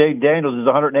 pounds, but Jaden Daniels is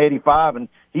 185, and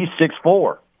he's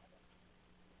 6'4".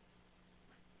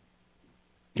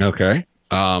 Okay.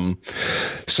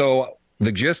 So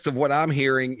The gist of what I'm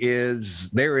hearing is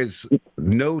there is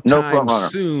no time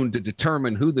soon to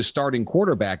determine who the starting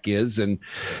quarterback is. And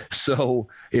so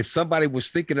if somebody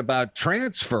was thinking about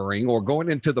transferring or going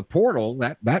into the portal,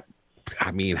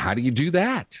 how do you do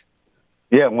that?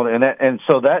 Yeah, well, and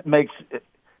so that makes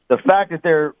the fact that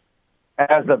they're,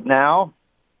 as of now,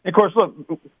 of course, look,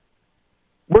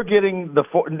 we're getting the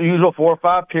usual 4 or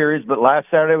 5 periods, but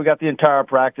last Saturday we got the entire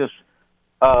practice.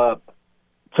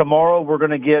 Tomorrow we're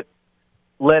going to get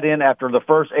let in after the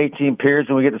first 18 periods,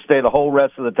 and we get to stay the whole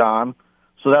rest of the time.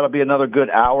 So that'll be another good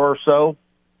hour or so.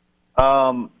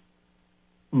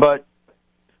 But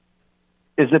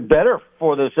is it better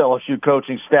for this LSU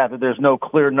coaching staff that there's no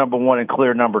clear number one and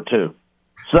clear number two?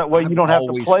 So that way you don't have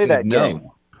to play that game.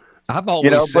 I've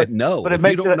always said no. But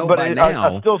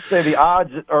I still say the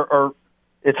odds are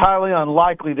it's highly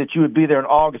unlikely that you would be there in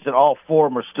August and all 4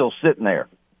 of them are still sitting there.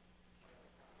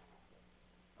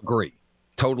 Agree.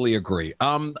 Totally agree.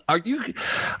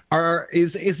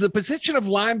 Is the position of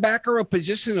linebacker a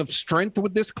position of strength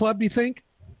with this club, do you think?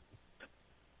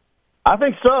 I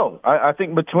think so. I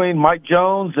think between Mike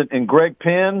Jones and Greg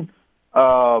Penn,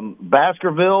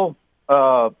 Baskerville,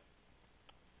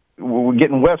 we're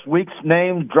getting Wes Weeks'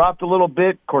 name dropped a little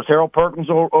bit. Of course, Harold Perkins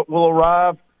will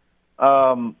arrive.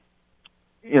 Polian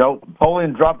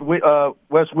dropped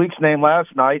Wes Weeks' name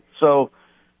last night. So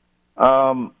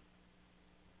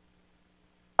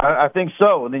I think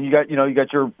so. And then you got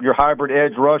your hybrid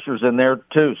edge rushers in there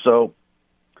too. So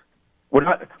we're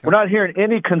not hearing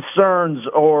any concerns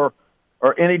or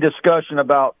any discussion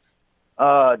about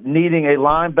needing a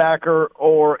linebacker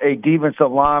or a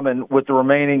defensive lineman with the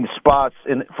remaining spots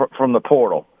from the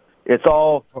portal. It's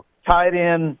all tight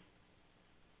end,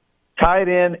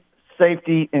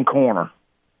 safety, and corner.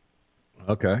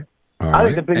 Okay.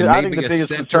 I think the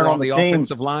biggest concern on the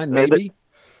offensive line, maybe.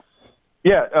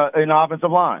 An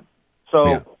offensive line.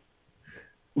 So,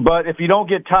 But if you don't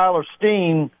get Tyler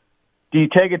Steen, do you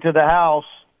take it to the house?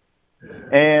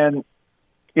 And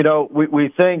we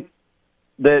think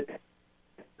that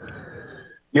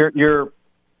you're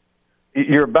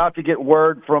about to get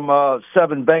word from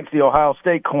Sevin Banks, the Ohio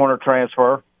State corner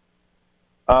transfer.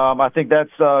 I think that's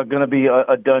going to be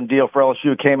a done deal for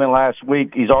LSU. Came in last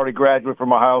week. He's already graduated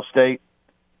from Ohio State.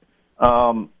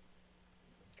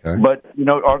 Okay. But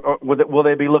will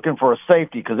they be looking for a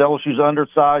safety because LSU's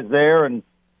undersized there, and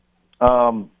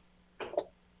I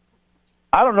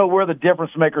don't know where the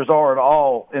difference makers are at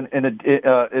all in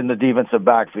the defensive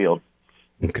backfield.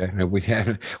 Okay, we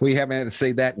haven't had to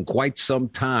say that in quite some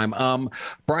time.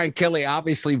 Brian Kelly,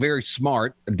 obviously very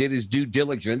smart, did his due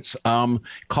diligence.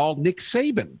 Called Nick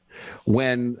Saban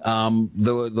when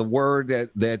the word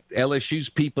that LSU's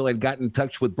people had gotten in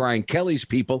touch with Brian Kelly's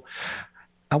people.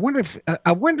 I wonder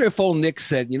if old Nick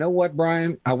said, you know what,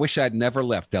 Brian, I wish I'd never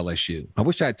left LSU. I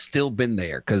wish I'd still been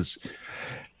there because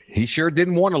he sure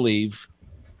didn't want to leave.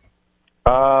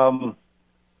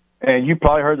 And you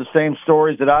probably heard the same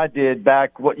stories that I did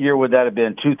back. What year would that have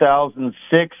been?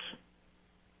 2006,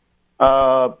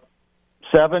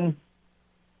 7.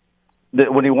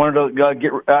 That when he wanted to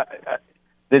get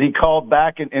that he called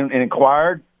back and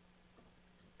inquired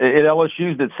at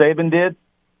LSU that Saban did.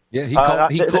 Yeah, he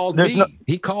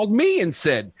called me and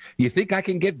said, "You think I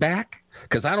can get back?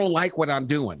 Because I don't like what I'm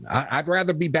doing. I'd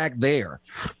rather be back there."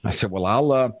 I said, "Well,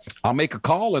 I'll make a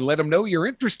call and let him know you're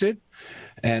interested,"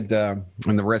 and the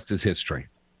rest is history.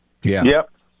 Yeah. Yep.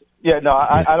 Yeah. No,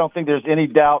 I don't think there's any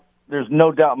doubt. There's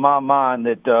no doubt in my mind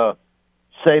that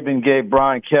Saban gave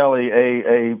Brian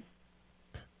Kelly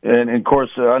and of course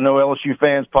I know LSU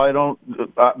fans probably don't,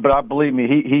 but I believe me,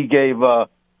 he gave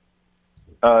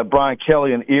Brian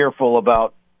Kelly an earful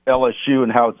about LSU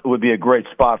and how it would be a great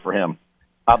spot for him.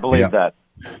 I believe that.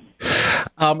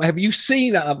 Have you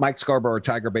seen Mike Scarborough at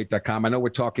TigerBait.com? I know we're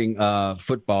talking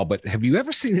football, but have you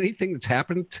ever seen anything that's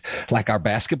happened like our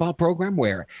basketball program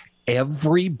where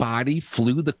everybody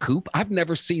flew the coop? I've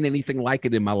never seen anything like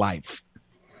it in my life.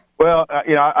 Well,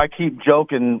 I keep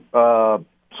joking.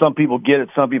 Some people get it,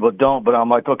 some people don't, but I'm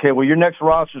like, okay, well, your next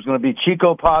roster is going to be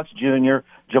Chico Potts Jr.,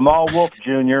 Jamal Wolf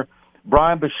Jr.,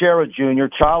 Brian Bashera Jr.,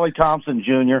 Charlie Thompson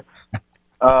Jr.,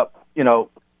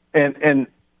 and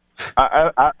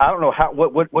I don't know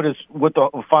what the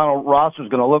final roster is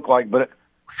going to look like, but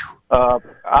I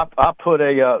put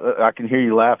I can hear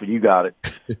you laughing. You got it.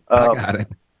 I got it.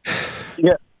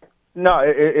 Yeah, no,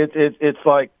 it's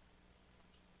like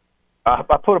I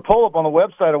put a poll up on the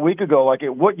website a week ago. Like,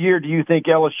 what year do you think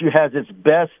LSU has its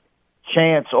best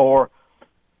chance or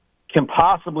can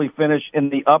possibly finish in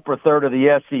the upper third of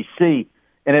the SEC?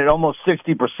 And at almost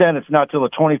 60%, it's not till the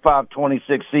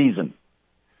 25-26 season.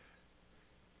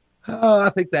 Oh, I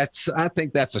think that's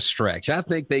a stretch. I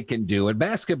think they can do it.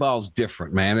 Basketball's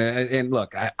different, man. And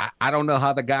look, I don't know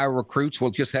how the guy recruits.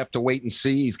 We'll just have to wait and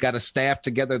see. He's got a staff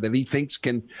together that he thinks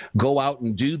can go out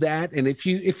and do that. And if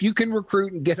you can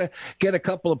recruit and get a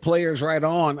couple of players right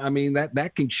on, I mean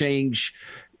that can change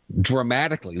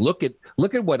dramatically. Look at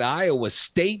what Iowa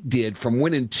State did from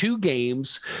winning 2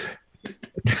 games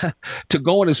to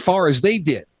going as far as they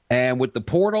did. And with the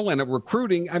portal and the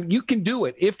recruiting, I mean, you can do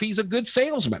it if he's a good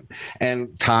salesman.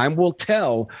 And time will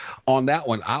tell on that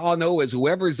one. All I know is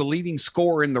whoever is the leading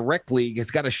scorer in the rec league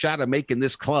has got a shot of making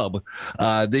this club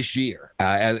this year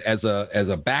as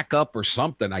a backup or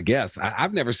something, I guess.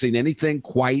 I've never seen anything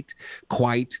quite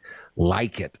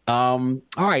like it. All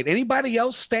right. Anybody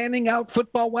else standing out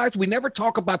football-wise? We never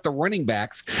talk about the running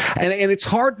backs, and it's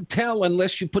hard to tell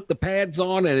unless you put the pads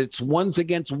on and it's ones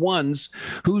against ones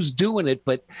who's doing it.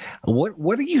 But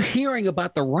what are you hearing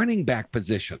about the running back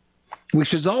position,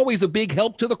 which is always a big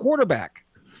help to the quarterback?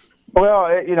 Well,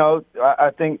 I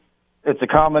think it's a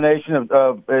combination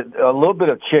of a little bit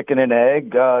of chicken and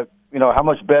egg. How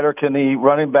much better can the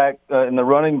running back in the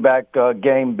running back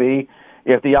game be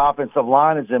if the offensive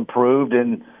line is improved?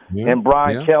 And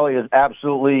Brian Kelly is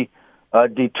absolutely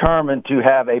determined to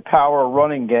have a power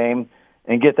running game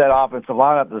and get that offensive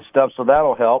line up to stuff, so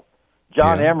that'll help.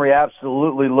 John Emery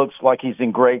absolutely looks like he's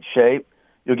in great shape.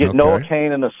 You'll get Noah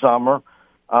Cain in the summer.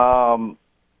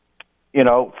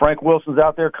 Frank Wilson's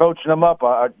out there coaching him up.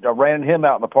 I ran him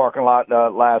out in the parking lot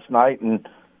last night, and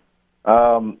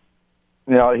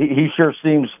he sure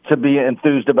seems to be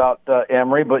enthused about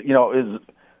Emery. But is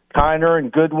Kiner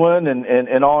and Goodwin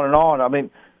and on and on. I mean,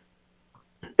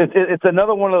 it's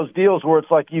another one of those deals where it's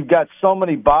like you've got so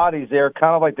many bodies there,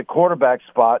 kind of like the quarterback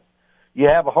spot. You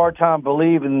have a hard time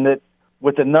believing that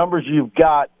with the numbers you've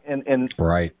got, and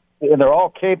right, and they're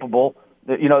all capable.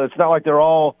 It's not like they're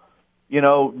all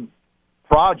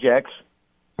projects.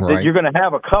 Right. That you're going to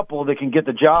have a couple that can get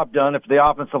the job done if the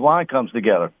offensive line comes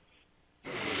together.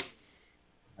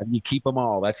 How do you keep them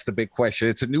all? That's the big question.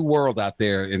 It's a new world out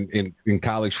there in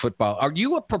college football. Are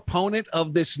you a proponent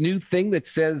of this new thing that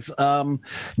says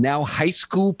now high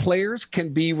school players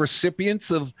can be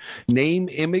recipients of name,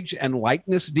 image, and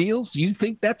likeness deals? Do you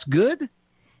think that's good?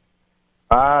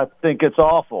 I think it's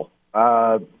awful.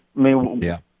 We've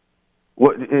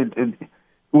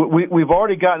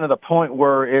already gotten to the point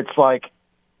where it's like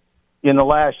in the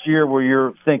last year where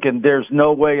you're thinking there's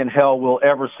no way in hell we'll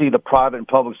ever see the private and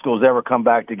public schools ever come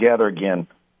back together again.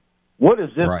 What is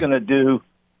this going to do,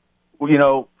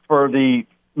 for the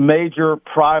major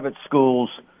private schools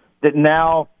that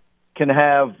now can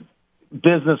have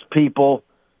business people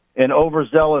and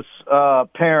overzealous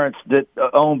parents that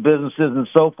own businesses and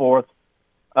so forth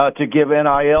to give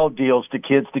NIL deals to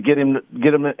kids to get them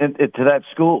into that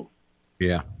school?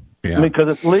 Yeah. Because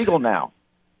it's legal now.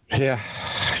 Yeah,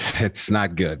 it's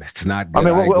not good. It's not good.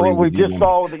 I mean, we just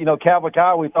saw that, Catholic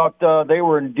High, we thought they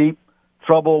were in deep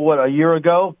trouble, a year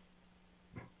ago?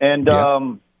 And,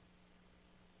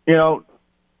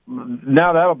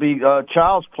 now that'll be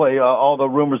child's play, all the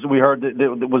rumors that we heard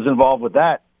that was involved with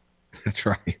that. That's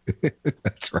right.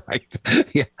 That's right.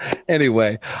 Yeah.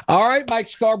 Anyway. All right, Mike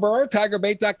Scarborough,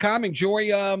 TigerBait.com.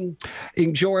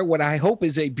 Enjoy what I hope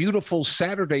is a beautiful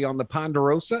Saturday on the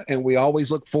Ponderosa. And we always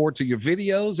look forward to your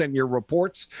videos and your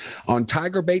reports on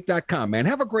TigerBait.com. Man,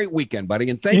 have a great weekend, buddy.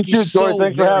 And thank you so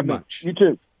very much. You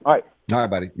too. All right,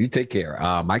 buddy. You take care.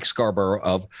 Mike Scarborough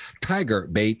of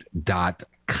TigerBait.com.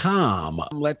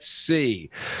 Let's see.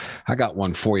 I got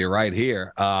one for you right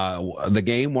here. The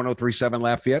Game, 103.7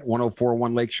 Lafayette,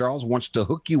 104.1 Lake Charles wants to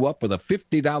hook you up with a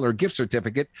 $50 gift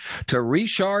certificate to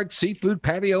Richard Seafood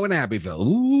Patio in Abbeville.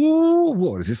 Ooh,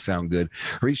 boy, does this sound good.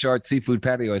 Richard Seafood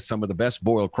Patio has some of the best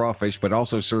boiled crawfish, but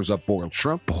also serves up boiled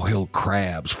shrimp, boiled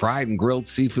crabs, fried and grilled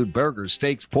seafood burgers,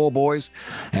 steaks, po' boys,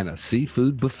 and a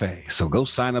seafood buffet. So go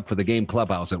sign up for the Game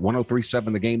Clubhouse at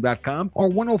 1037thegame.com or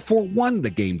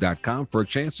 1041thegame.com for a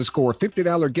chance to score a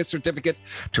 $50 gift certificate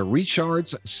to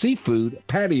Richard's Seafood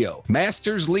Patio.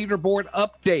 Masters leaderboard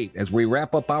update as we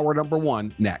wrap up hour number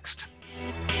 1 next.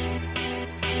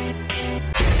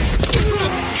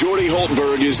 Jordy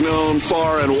Holtberg is known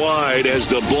far and wide as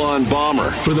the Blonde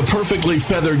Bomber for the perfectly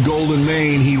feathered golden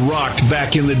mane he rocked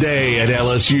back in the day at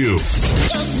LSU.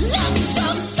 Just let your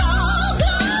soul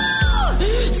go.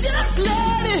 Just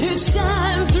let it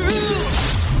shine through.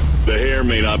 The hair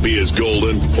may not be as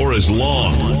golden or as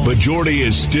long, but Jordy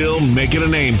is still making a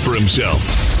name for himself.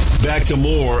 Back to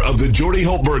more of the Jordy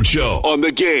Holtberg Show on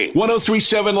The Game.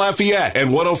 103.7 Lafayette and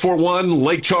 104.1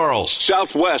 Lake Charles,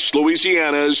 Southwest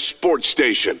Louisiana's sports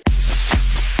station.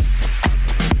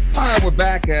 All right, we're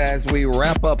back as we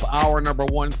wrap up our number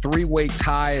one three-way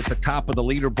tie at the top of the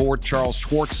leaderboard. Charles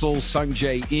Schwartzel,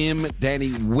 Sungjae Im,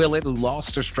 Danny Willett, who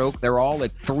lost a stroke. They're all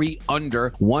at 3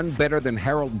 under. One better than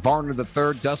Harold Varner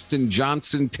III, Dustin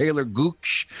Johnson, Taylor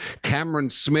Gooch,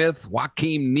 Cameron Smith,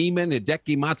 Joaquin Neiman,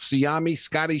 Hideki Matsuyama,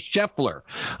 Scotty Scheffler.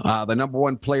 The number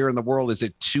one player in the world is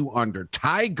at 2 under.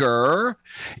 Tiger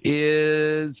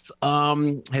has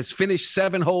finished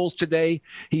 7 holes today.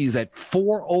 He's at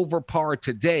 4 over par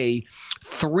today.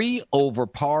 3 over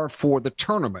par for the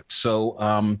tournament. So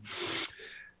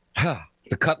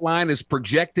the cut line is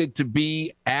projected to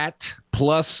be at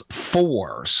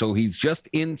 +4. So he's just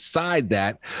inside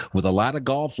that with a lot of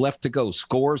golf left to go.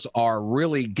 Scores are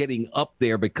really getting up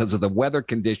there because of the weather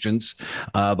conditions.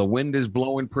 The wind is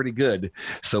blowing pretty good.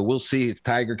 So we'll see if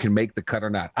Tiger can make the cut or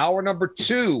not. Hour number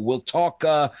 2, we'll talk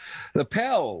the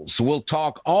Pels. We'll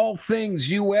talk all things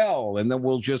UL, and then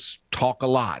we'll just talk a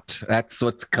lot. That's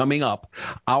what's coming up.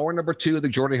 Hour number 2 of the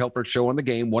Jordy Hultberg Show on the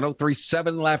Game.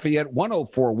 103.7 Lafayette,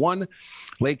 104.1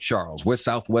 Lake Charles, West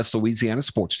Southwest Louisiana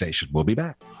Sports Station. We'll be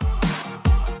back.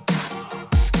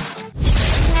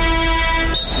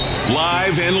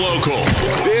 Live and local.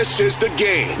 This is The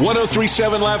Game.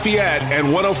 103.7 Lafayette and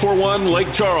 104.1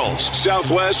 Lake Charles,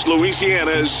 Southwest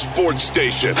Louisiana's sports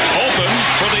station. Open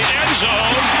for the end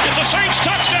zone. It's a Saints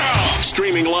touchdown.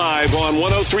 Streaming live on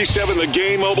 103.7 The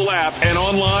Game mobile app and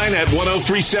online at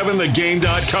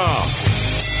 1037thegame.com.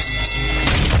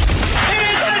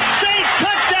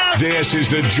 This is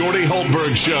the Jordy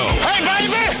Hultberg Show. Hey, baby,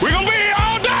 we're going to be here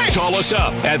all day. Call us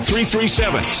up at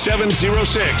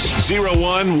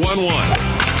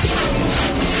 337-706-0111.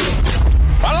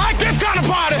 I like this kind of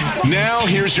party. Now,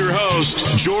 here's your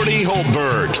host, Jordy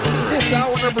Hultberg. It's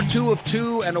hour number 2 of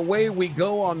 2, and away we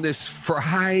go on this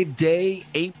Friday,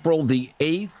 April the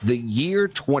 8th, the year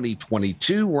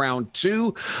 2022, round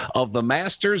 2 of the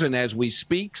Masters. And as we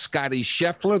speak, Scotty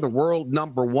Scheffler, the world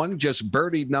number 1, just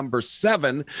birdied number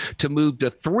 7 to move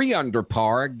to 3 under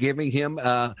par, giving him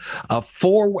a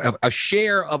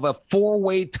share of a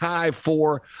 4-way tie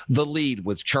for the lead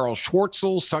with Charles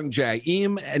Schwartzel, Sungjae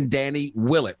Im, and Danny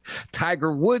Willett.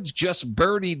 Tiger Woods just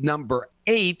birdied number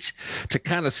 8 to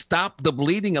kind of stop the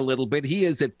bleeding a little bit. He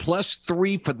is at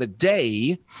 +3 for the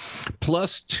day,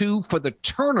 +2 for the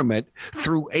tournament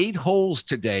through 8 holes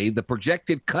today. The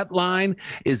projected cut line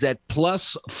is at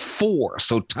 +4.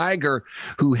 So Tiger,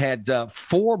 who had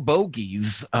 4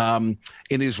 bogeys in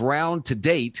his round to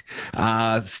date,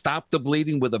 stopped the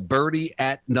bleeding with a birdie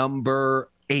at number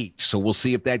 8. So we'll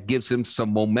see if that gives him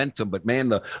some momentum. But, man,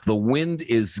 the wind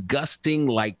is gusting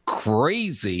like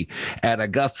crazy at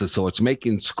Augusta. So it's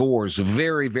making scores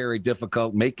very, very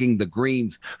difficult, making the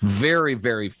greens very,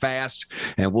 very fast.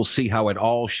 And we'll see how it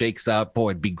all shakes out. Boy,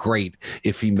 it'd be great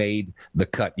if he made the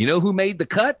cut. You know who made the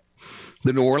cut?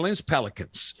 The New Orleans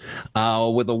Pelicans.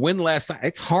 With a win last night,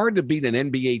 it's hard to beat an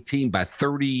NBA team by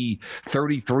 30,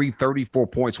 33, 34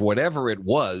 points, whatever it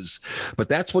was. But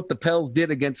that's what the Pels did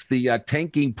against the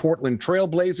tanking Portland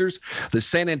Trailblazers. The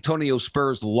San Antonio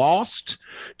Spurs lost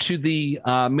to the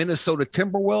Minnesota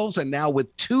Timberwolves. And now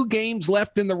with 2 games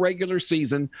left in the regular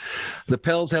season, the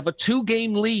Pels have a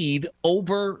 2-game lead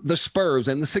over the Spurs.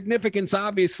 And the significance,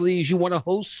 obviously, is you want to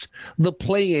host the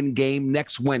play-in game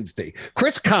next Wednesday.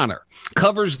 Chris Connor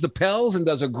covers the Pels and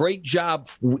does a great job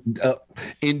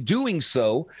in doing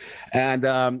so. And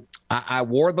I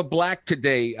wore the black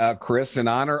today, Chris, in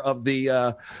honor of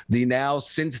the now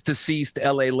since deceased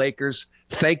LA Lakers.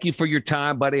 Thank you for your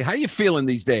time, buddy. How you feeling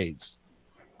these days?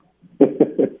 Hey,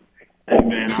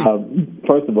 man.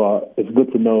 First of all, it's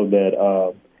good to know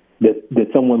that that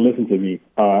someone listened to me.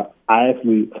 I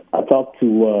talked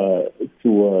to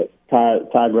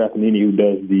Ty Graffinini, who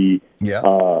does he's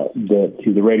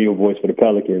the radio voice for the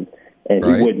Pelicans, and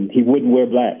right. he wouldn't wear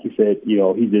black. He said,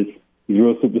 he's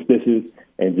real superstitious,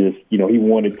 and just he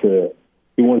wanted to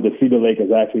see the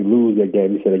Lakers actually lose that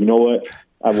game. He said, you know what,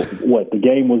 the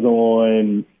game was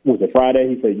on, was it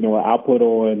Friday? He said, you know what, I'll put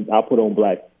on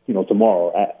black,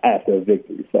 tomorrow after a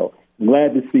victory. So I'm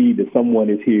glad to see that someone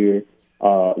is here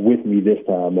with me this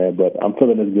time, man. But I'm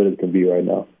feeling as good as can be right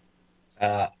now.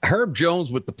 Herb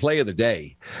Jones with the play of the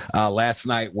day last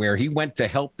night, where he went to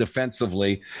help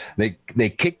defensively. They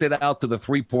kicked it out to the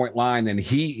 3-point line, and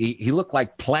he looked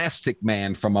like Plastic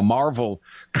Man from a Marvel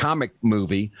comic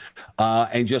movie,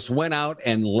 and just went out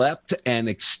and leapt and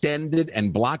extended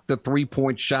and blocked the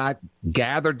 3-point shot,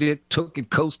 gathered it, took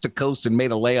it coast to coast, and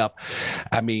made a layup.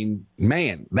 I mean,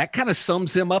 man, that kind of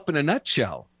sums him up in a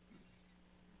nutshell.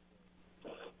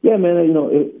 Yeah, man.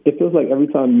 It feels like every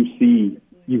time you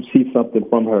see something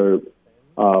from her,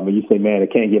 and you say, man,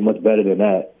 it can't get much better than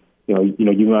that.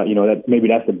 that maybe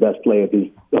that's the best play of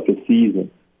his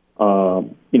season.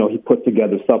 He put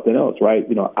together something else, right?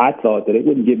 I thought that it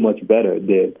wouldn't get much better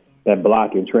than that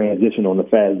block and transition on the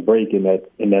fast break in that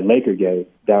Laker game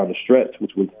down the stretch,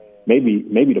 which was maybe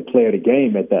the player of the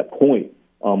game at that point,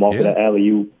 off of that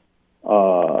alley-oop.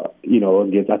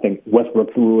 Against, I think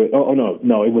Westbrook threw it. Oh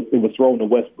no, it was thrown to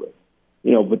Westbrook.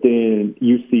 But then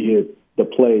you see the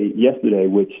play yesterday,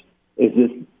 which is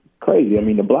just crazy. I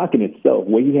mean, the blocking itself,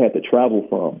 where he had to travel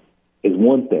from, is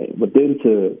one thing, but then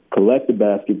to collect the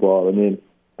basketball and then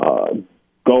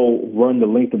go run the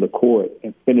length of the court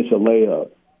and finish a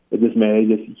layup. This man,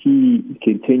 he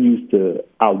continues to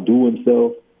outdo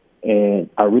himself, and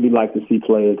I really like to see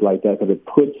players like that because it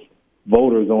puts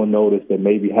voters on notice that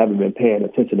maybe haven't been paying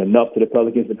attention enough to the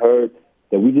Pelicans and heard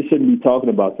that we just shouldn't be talking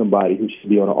about somebody who should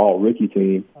be on an all-rookie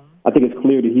team. I think it's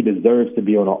clear that he deserves to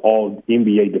be on an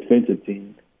all-NBA defensive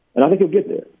team, and I think he'll get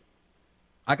there.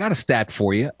 I got a stat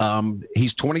for you.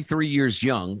 He's 23 years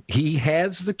young. He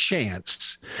has the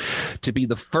chance to be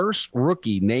the first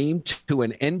rookie named to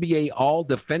an NBA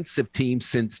all-defensive team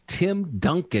since Tim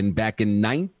Duncan back in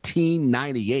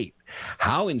 1998.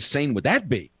 How insane would that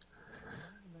be?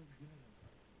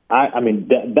 I mean,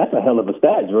 that's a hell of a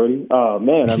stat, Jordy.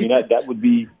 Man, I mean, that would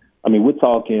be – I mean, we're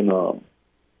talking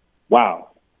wow.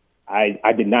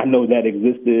 I did not know that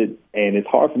existed, and it's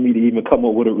hard for me to even come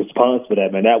up with a response for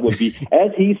that, man. That would be,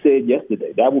 as he said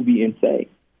yesterday, that would be insane.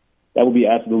 That would be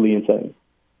absolutely insane.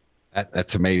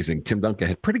 That's amazing. Tim Duncan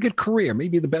had a pretty good career,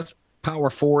 maybe the best power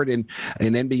forward in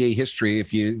NBA history.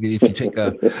 If you take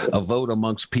a vote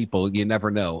amongst people, you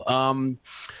never know.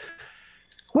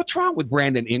 What's wrong with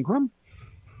Brandon Ingram?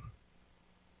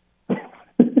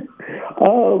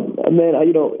 Man,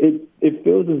 it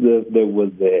feels as if there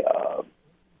was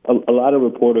a lot of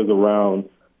reporters around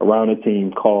the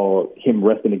team called him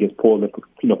resting against Portland,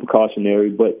 precautionary.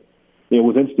 But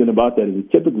what's interesting about that is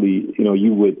that typically,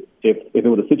 you would, if it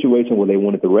was a situation where they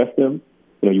wanted to rest him,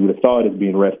 you would have thought it as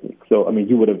being resting. So I mean,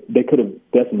 they could have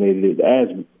designated it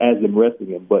as them resting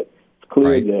him. But it's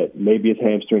clear that maybe his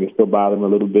hamstring is still bothering him a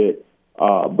little bit.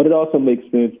 But it also makes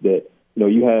sense that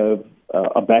you have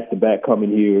a back-to-back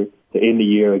coming here to end the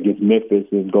year against Memphis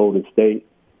and Golden State.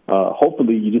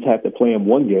 Hopefully, you just have to play him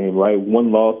one game, right?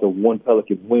 One loss or one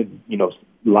Pelicans win,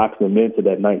 locks them into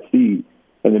that ninth seed.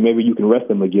 And then maybe you can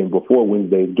rest him again before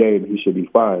Wednesday's game. He should be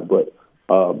fine. But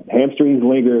hamstrings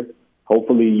linger.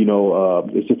 Hopefully,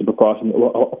 it's just a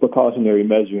precautionary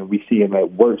measure, and we see him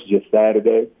at worst just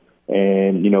Saturday.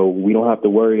 And, we don't have to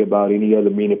worry about any other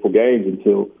meaningful games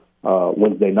until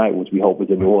Wednesday night, which we hope is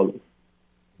in New Orleans.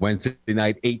 Wednesday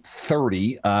night,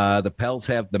 8:30. The Pels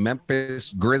have the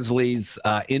Memphis Grizzlies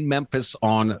in Memphis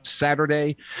on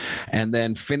Saturday, and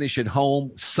then finish at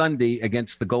home Sunday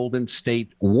against the Golden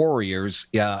State Warriors.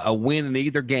 A win in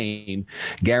either game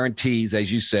guarantees,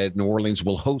 as you said, New Orleans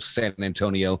will host San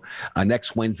Antonio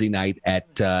next Wednesday night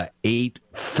at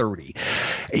 8:30.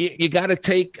 You got to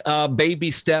take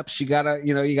baby steps. You got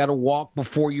to walk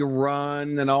before you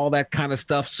run and all that kind of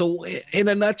stuff. So in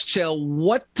a nutshell,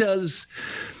 what does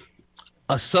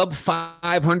a sub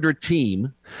 500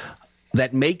 team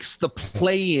that makes the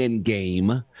play-in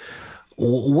game,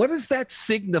 what does that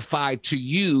signify to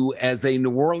you as a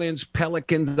New Orleans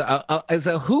Pelicans, as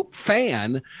a hoop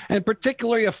fan, and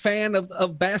particularly a fan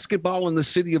of basketball in the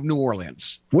city of New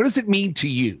Orleans? What does it mean to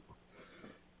you?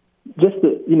 Just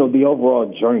the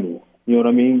overall journey. You know what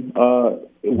I mean?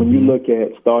 When you look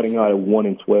at starting out at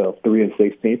 1-12,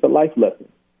 3-16, it's a life lesson.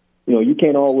 You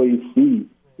can't always see,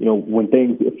 when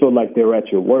things feel like they're at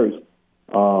your worst,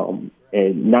 and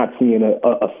not seeing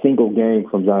a single game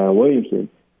from Zion Williamson.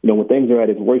 When things are at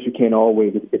its worst, you can't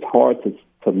always. It's hard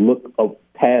to look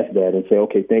past that and say,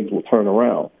 okay, things will turn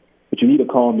around. But you need a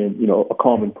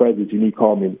calming presence. You need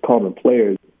calming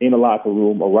players in a locker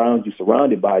room around you,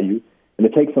 surrounded by you. And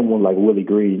to take someone like Willie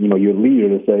Green, your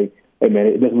leader, to say, hey, man,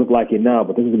 it doesn't look like it now,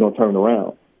 but this is going to turn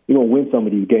around. You're going to win some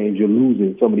of these games you're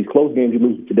losing. Some of these close games you're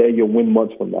losing today, you'll win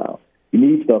months from now. You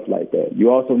need stuff like that. You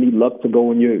also need luck to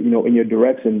go in your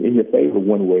direction, in your favor,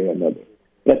 one way or another.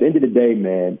 But at the end of the day,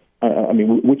 man, I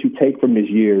mean, what you take from this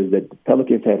year is that the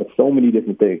Pelicans had so many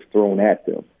different things thrown at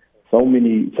them, so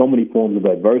many forms of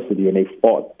adversity, and they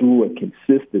fought through it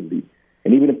consistently.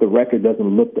 And even if the record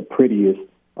doesn't look the prettiest,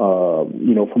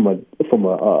 from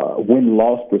a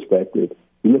win-loss perspective,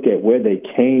 you look at where they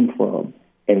came from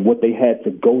and what they had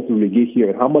to go through to get here,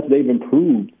 and how much they've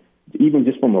improved, even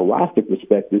just from a roster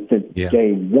perspective, since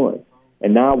game one.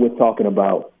 And now we're talking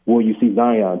about, will you see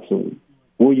Zion soon?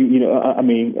 Will you,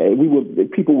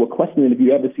 people were questioning if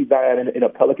you ever see Zion in a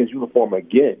Pelicans uniform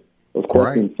again. Those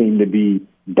questions seem to be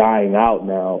dying out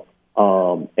now.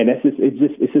 And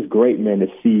it's just great, man, to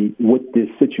see what this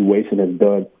situation has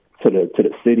done to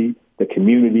the city, the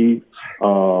community,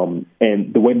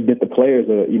 and the way that the players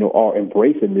are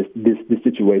embracing this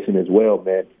situation as well,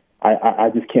 man. I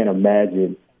just can't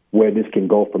imagine where this can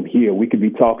go from here. We could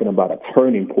be talking about a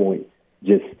turning point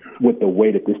just with the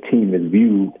way that this team is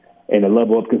viewed and a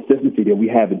level of consistency that we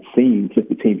haven't seen since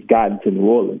the team's gotten to New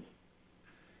Orleans.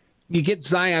 You get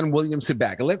Zion Williamson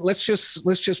back. Let's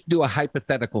just do a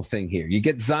hypothetical thing here. You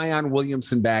get Zion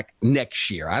Williamson back next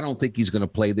year. I don't think he's going to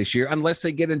play this year unless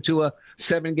they get into a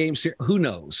 7-game series. Who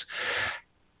knows?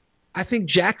 I think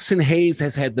Jackson Hayes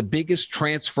has had the biggest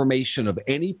transformation of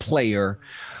any player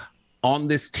on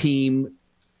this team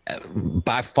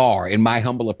by far, in my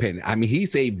humble opinion. I mean,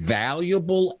 he's a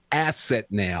valuable asset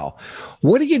now.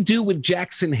 What do you do with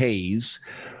Jackson Hayes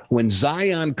when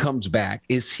Zion comes back?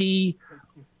 Has he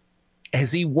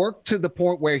worked to the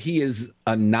point where he is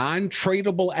a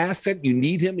non-tradable asset? You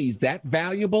need him. He's that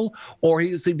valuable? Or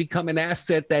has he become an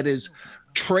asset that is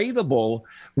tradable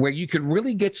where you can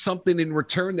really get something in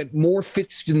return that more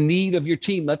fits the need of your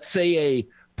team? Let's say a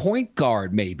point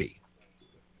guard, maybe.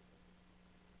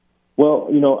 Well,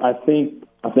 I think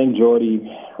Jordy,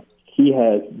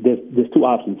 there's two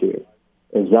options here.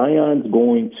 If Zion's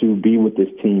going to be with this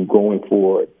team going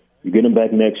forward, you get him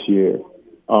back next year,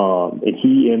 and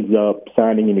he ends up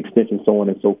signing an extension, so on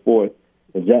and so forth,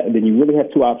 then you really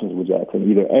have two options with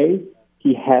Jackson. Either A,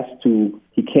 he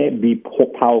can't be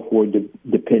power forward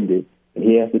dependent, and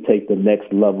he has to take the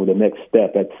next level, the next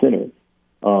step at center,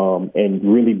 and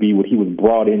really be what he was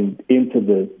brought into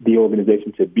the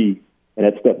organization to be. And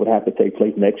that step would have to take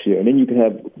place next year. And then you can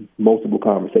have multiple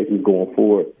conversations going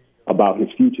forward about his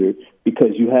future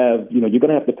because you're going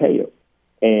to have to pay him.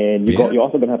 And you're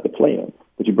also going to have to play him.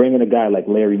 But you bring in a guy like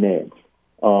Larry Nance.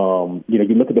 You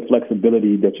look at the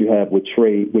flexibility that you have with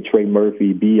Trey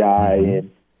Murphy, B.I.,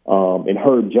 and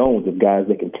Herb Jones of guys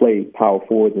that can play power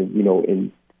forwards and,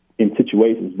 in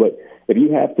situations. But if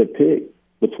you have to pick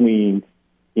between,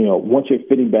 once you're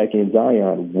fitting back in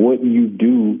Zion, what do you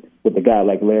do with a guy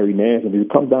like Larry Nance? If it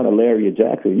comes down to Larry or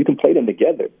Jackson, you can play them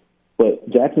together. But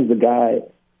Jackson's a guy,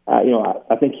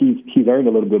 I think he's earned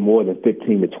a little bit more than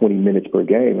 15 to 20 minutes per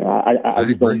game. I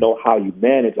just don't know how you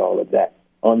manage all of that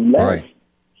unless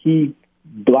he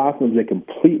blossoms and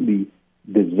completely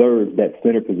deserves that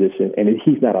center position, and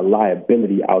he's not a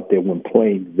liability out there when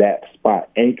playing that spot,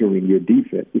 anchoring your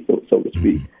defense, so to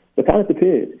speak. So it kind of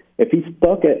depends. If he's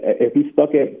stuck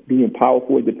at being power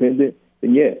forward dependent,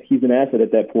 then yeah, he's an asset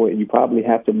at that point, and you probably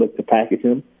have to look to package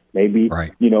him, maybe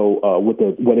whether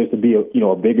it's to be a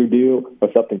bigger deal or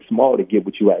something small to get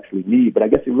what you actually need. But I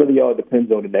guess it really all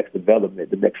depends on the next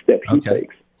development, the next step he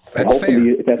takes. That's hopefully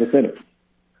it's at the center.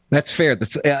 That's fair.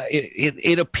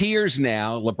 It appears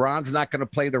now LeBron's not going to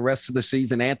play the rest of the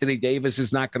season. Anthony Davis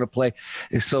is not going to play.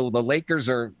 So the Lakers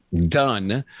are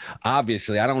done.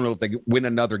 Obviously, I don't know if they win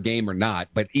another game or not,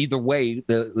 but either way,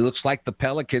 it looks like the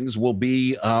Pelicans will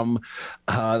be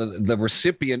the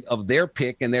recipient of their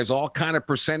pick. And there's all kind of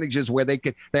percentages where they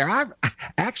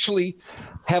actually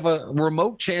have a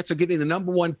remote chance of getting the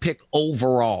number 1 pick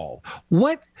overall.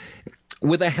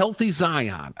 With a healthy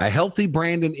Zion, a healthy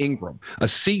Brandon Ingram, a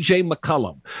C.J.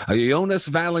 McCollum, a Jonas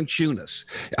Valanciunas,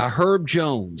 a Herb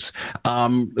Jones,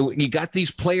 you got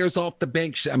these players off the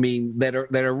bench. I mean, that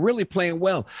are really playing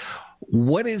well.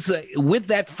 What is with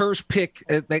that first pick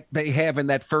that they have in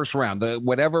that first round,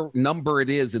 whatever number it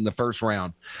is in the first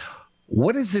round?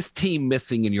 What is this team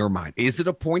missing in your mind? Is it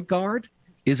a point guard?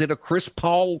 Is it a Chris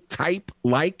Paul type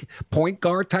point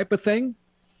guard type of thing?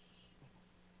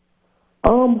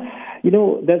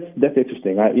 That's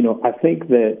interesting. I think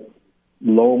that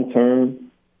long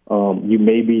term,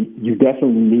 you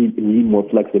definitely need more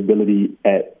flexibility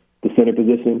at the center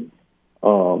position.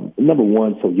 Number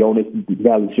one, so Jonas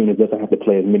Valanciunas doesn't have to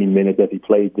play as many minutes as he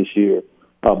played this year.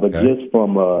 But just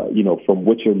from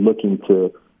what you're looking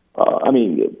to, a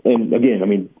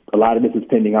lot of this is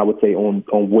pending, I would say, on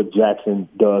what Jackson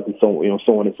does and so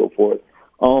on and so forth.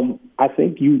 I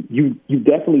think you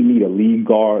definitely need a lead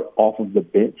guard off of the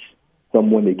bench,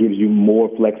 someone that gives you more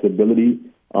flexibility.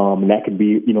 And that could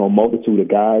be, a multitude of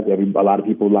guys. A lot of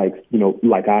people like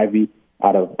Ivy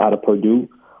out of Purdue.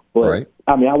 But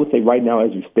I would say right now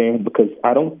as you stand, because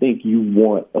I don't think you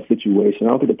want a situation. I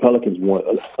don't think the Pelicans want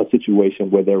a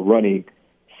situation where they're running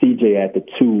CJ at the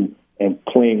 2 and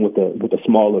playing with a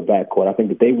smaller backcourt. I think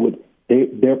that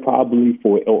they're probably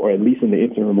or at least in the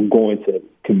interim, going to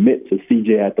commit to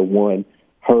CJ at the 1,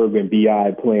 Herb and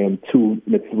B.I. playing 2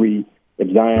 and 3.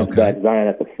 If Zion's back, Zion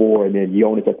at the 4, and then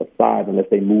Jonas at the 5, unless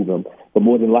they move him. But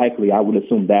more than likely, I would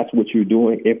assume that's what you're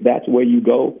doing. If that's where you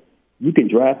go, you can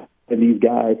draft these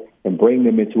guys and bring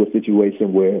them into a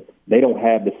situation where they don't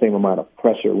have the same amount of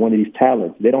pressure. One of these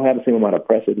talents, they don't have the same amount of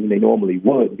pressure than they normally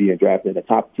would being drafted in the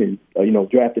top 10,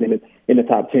 drafted in the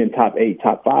top 10, top 8,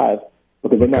 top 5,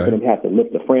 because they're not going to have to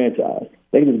lift the franchise.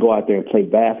 They can just go out there and play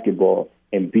basketball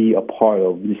and be a part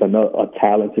of just a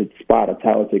talented spot, a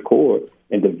talented core,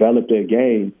 and develop their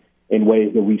game in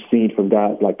ways that we've seen from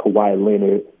guys like Kawhi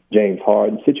Leonard, James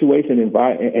Harden. Situation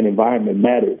and environment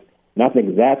matters. And I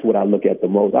think that's what I look at the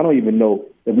most. I don't even know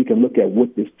that we can look at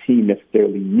what this team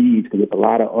necessarily needs because there's a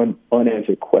lot of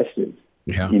unanswered questions.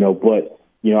 Yeah. But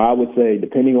I would say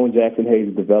depending on Jackson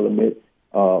Hayes' development,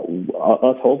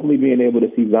 us hopefully being able to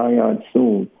see Zion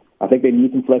soon, I think they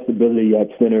need some flexibility at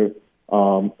center,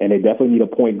 and they definitely need a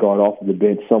point guard off of the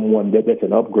bench, someone that's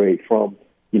an upgrade from,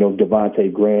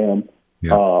 Devontae Graham.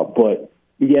 Yeah. But,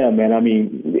 yeah, man, I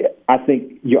mean, I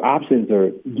think your options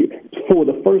are, for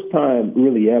the first time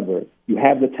really ever, you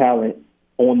have the talent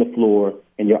on the floor,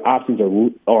 and your options are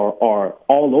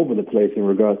all over the place in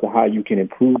regards to how you can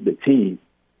improve the team.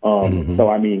 So,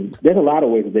 I mean, there's a lot of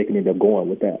ways that they can end up going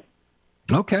with that.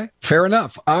 Okay, fair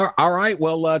enough. All right.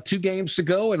 Well, 2 games to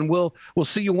go, and we'll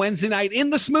see you Wednesday night in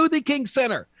the Smoothie King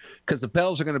Center because the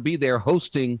Pels are going to be there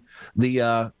hosting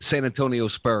the San Antonio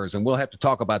Spurs, and we'll have to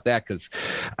talk about that because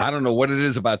I don't know what it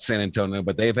is about San Antonio,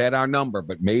 but they've had our number.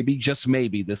 But maybe, just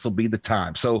maybe, this will be the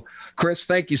time. So, Chris,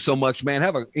 thank you so much, man.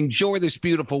 Enjoy this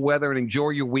beautiful weather and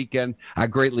enjoy your weekend. I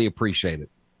greatly appreciate it.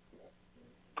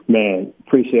 Man,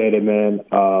 appreciate it, man.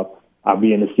 I'll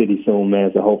be in the city soon, man.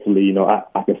 So hopefully, I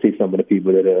can see some of the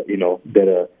people that are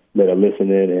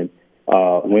listening, and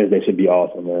Wednesday should be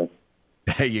awesome, man.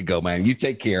 There you go, man. You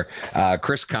take care.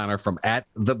 Chris Connor from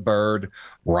 @TheBird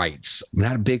writes, I'm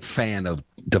not a big fan of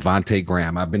Devontae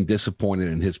Graham. I've been disappointed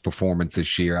in his performance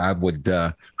this year.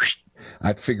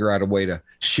 I'd figure out a way to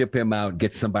ship him out,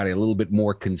 get somebody a little bit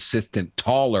more consistent,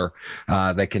 taller,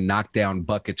 that can knock down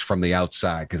buckets from the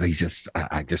outside because I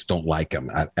just don't like him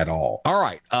at all. All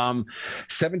right.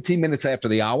 17 minutes after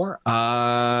the hour.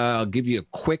 I'll give you a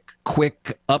quick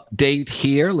update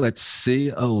here. Let's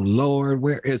see. Oh, Lord,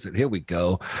 where is it? Here we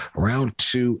go. Round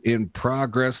 2 in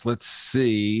progress. Let's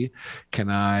see. Can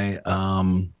I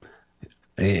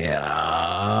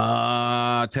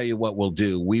I'll tell you what we'll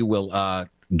do. We will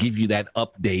give you that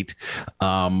update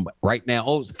right now.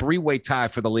 Oh, it's a 3-way tie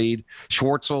for the lead.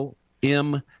 Schwartzel,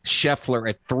 Scheffler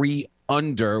at 3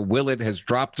 under. Willett has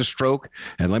dropped a stroke.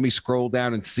 And let me scroll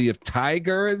down and see if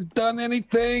Tiger has done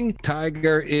anything.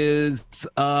 Tiger is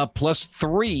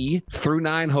 +3 through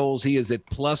 9 holes. He is at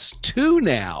 +2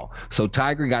 now. So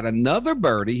Tiger got another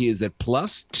birdie. He is at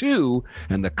 +2,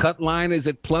 and the cut line is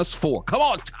at +4. Come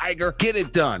on, Tiger, get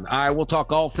it done. All right, we'll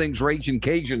talk all things Ragin'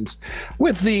 Cajuns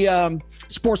with the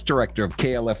sports director of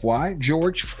KLFY,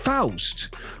 George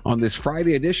Faust, on this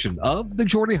Friday edition of the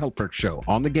Jordy Hultberg Show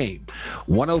on the Game.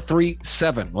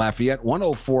 103.7 Lafayette,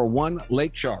 104.1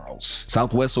 Lake Charles,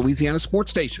 Southwest Louisiana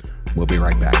Sports Station. We'll be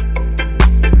right back.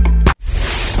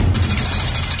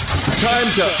 Time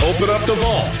to open up the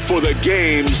vault for the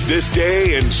games this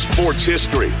day in sports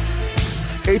history.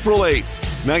 April 8th,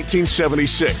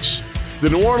 1976. The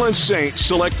New Orleans Saints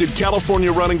selected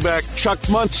California running back Chuck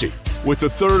Muncie with the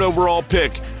 3rd overall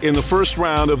pick in the first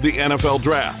round of the NFL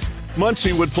Draft.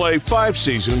 Muncie would play 5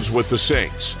 seasons with the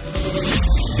Saints.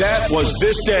 That was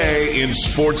this day in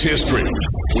sports history.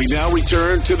 We now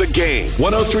return to the Game.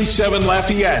 103.7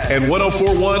 Lafayette and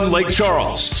 104.1 Lake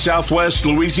Charles, Southwest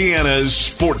Louisiana's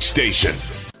sports station.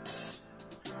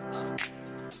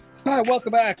 All right,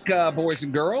 welcome back, boys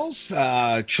and girls,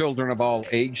 children of all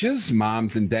ages,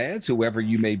 moms and dads, whoever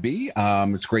you may be.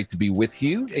 It's great to be with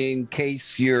you. In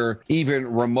case you're even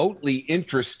remotely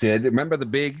interested, remember the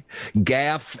big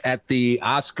gaffe at the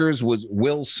Oscars was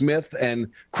Will Smith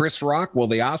and Chris Rock? Well,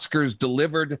 the Oscars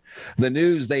delivered the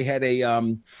news. They had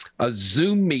a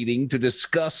Zoom meeting to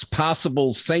discuss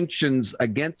possible sanctions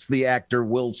against the actor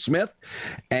Will Smith,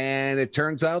 and it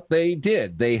turns out they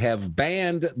did. They have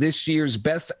banned this year's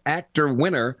Best Actor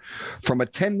winner from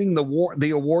attending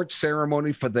the award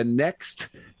ceremony for the next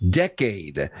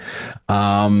decade.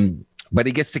 But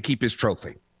he gets to keep his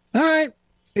trophy. All right,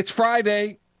 it's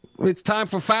Friday. It's time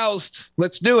for Faust.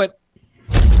 Let's do it.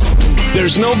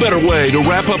 There's no better way to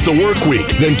wrap up the work week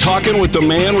than talking with the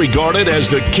man regarded as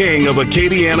the king of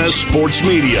Acadiana sports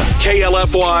media,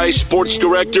 KLFY Sports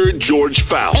Director George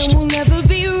Faust.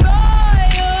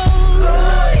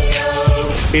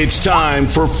 It's time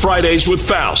for Fridays with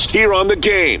Faust here on the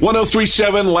Game.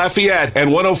 103.7 Lafayette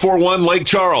and 104.1 Lake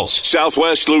Charles,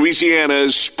 Southwest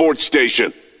Louisiana's sports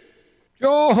station.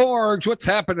 George, what's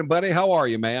happening, buddy? How are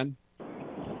you, man?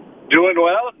 Doing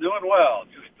well.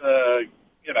 Just,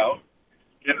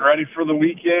 getting ready for the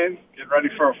weekend, getting ready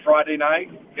for a Friday night.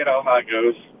 You know how it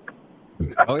goes.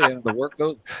 Oh yeah, the work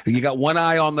goes. You got one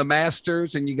eye on the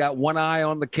Masters, and you got one eye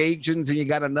on the Cajuns, and you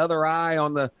got another eye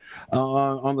on the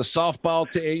softball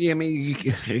team. I mean, you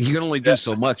can only do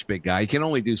so much, big guy. You can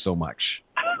only do so much.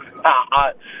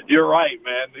 You're right,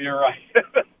 man. You're right.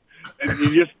 And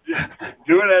you just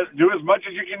do as much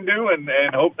as you can do, and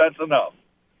hope that's enough.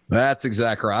 That's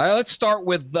exactly right. Let's start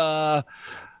with the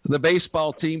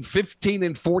baseball team,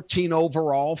 15-14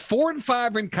 overall,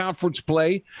 4-5 in conference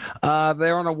play.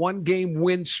 They're on a 1-game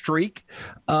win streak.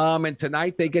 And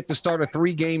tonight they get to start a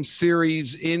 3-game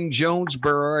series in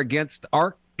Jonesboro against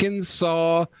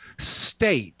Arkansas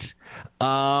State.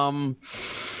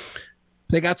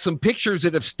 They got some pictures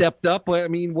that have stepped up. I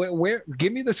mean, where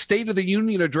give me the State of the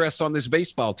Union address on this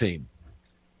baseball team.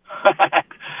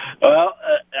 Well,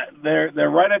 they're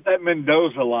right at that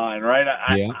Mendoza line, right?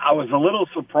 I was a little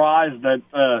surprised that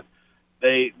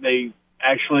they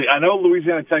actually. I know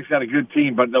Louisiana Tech's got a good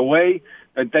team, but the way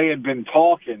that they had been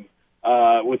talking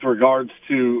with regards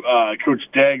to Coach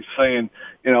Deggs saying,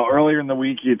 earlier in the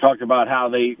week you talked about how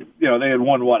they had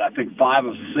won I think 5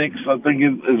 of 6. I think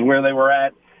is where they were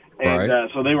at. And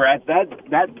so they were at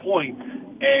that point,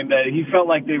 and he felt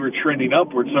like they were trending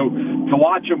upward. So to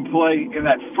watch him play in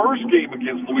that first game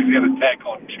against Louisiana Tech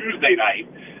on Tuesday night,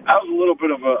 that was a little bit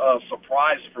of a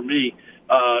surprise for me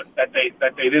that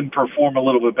they didn't perform a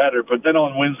little bit better. But then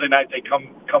on Wednesday night they come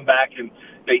back and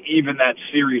they even that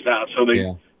series out. So they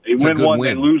win one,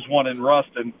 they lose one in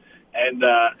Ruston, and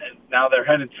now they're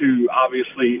headed to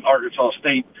obviously Arkansas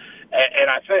State. And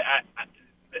I say.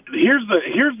 Here's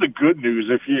the good news.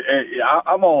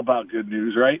 I'm all about good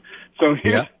news, right? So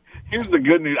here's the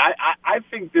good news. I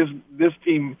think this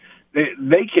team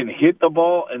they can hit the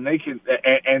ball and they can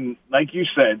and like you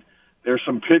said, there's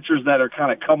some pitchers that are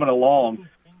kind of coming along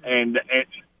and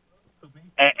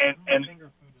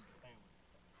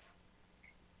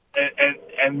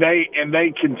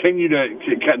they continue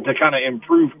to kind of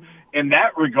improve in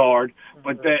that regard.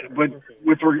 But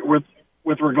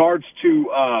with regards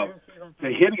to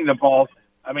hitting the ball,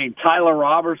 I mean Tyler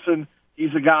Robertson,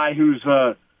 he's a guy who's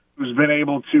been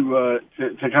able to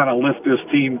kind of lift this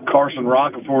team. Carson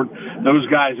Rockefeller, those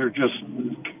guys are just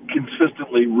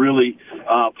consistently really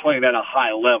playing at a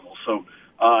high level. So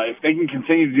if they can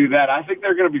continue to do that, I think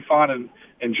they're going to be fine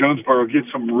in Jonesboro. Get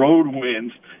some road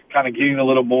wins, kind of getting a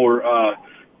little more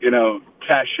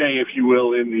cachet, if you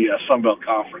will, in the Sun Belt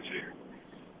Conference here.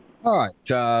 All right,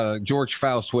 George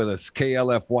Faust with us,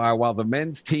 KLFY. While the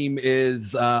men's team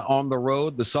is on the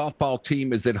road, the softball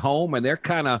team is at home, and they're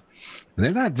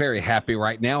not very happy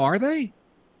right now, are they?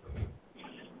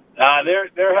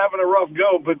 They're having a rough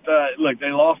go, but look, they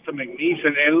lost to McNeese,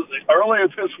 and earlier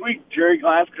this week, Jerry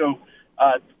Glasgow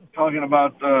talking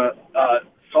about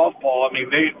softball. I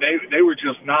mean, they were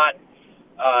just not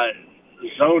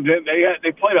zoned in.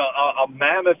 They played a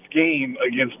mammoth game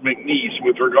against McNeese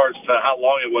with regards to how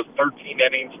long it was, 13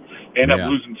 innings, ended up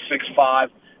losing 6-5.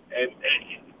 And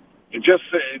it just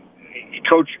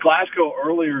Coach Glasgow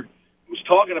earlier was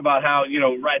talking about how,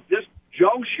 right at this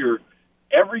juncture,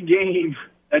 every game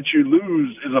that you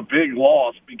lose is a big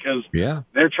loss because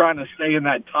they're trying to stay in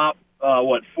that top,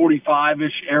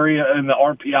 45-ish area in the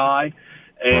RPI.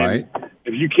 And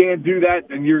if you can't do that,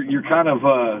 then you're kind of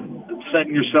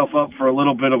setting yourself up for a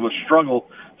little bit of a struggle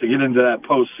to get into that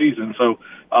postseason. So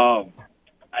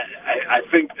I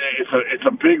think it's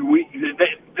a big week.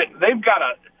 They've got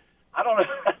I don't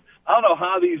know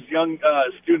how these young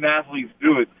student athletes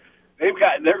do it.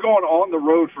 They're going on the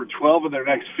road for 12 of their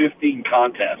next 15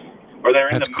 contests, or they're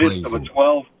in the midst of a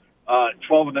 12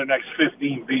 of their next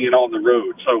 15 being on the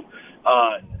road. So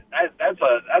that's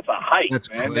a hike. That's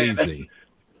man. crazy.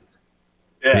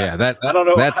 Yeah, I don't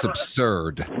know. That's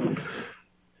absurd.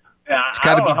 Yeah, it's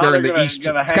got to be during the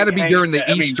Easter. It's got to be during the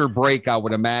Easter break, I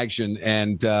would imagine,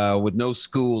 and with no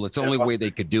school, it's the only way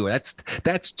they could do it.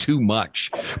 That's too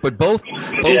much. But both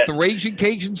the Raging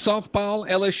Cajun softball,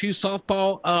 LSU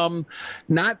softball,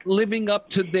 not living up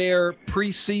to their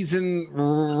preseason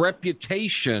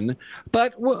reputation.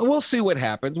 But we'll see what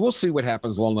happens. We'll see what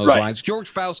happens along those lines. George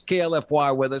Faust,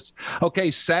 KLFY, with us. Okay,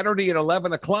 Saturday at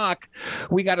 11:00,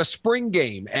 we got a spring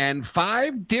game, and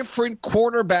 5 different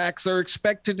quarterbacks are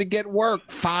expected to get work.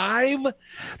 5?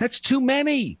 That's too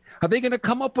many. Are they going to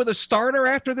come up with a starter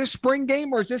after this spring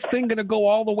game, or is this thing going to go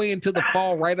all the way into the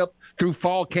fall, right up through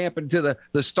fall camp into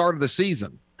the start of the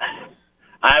season?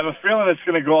 I have a feeling it's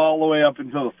going to go all the way up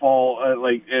until the fall.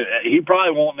 He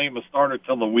probably won't name a starter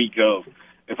till the week of.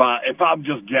 If I'm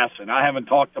just guessing, I haven't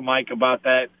talked to Mike about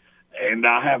that, and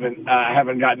I haven't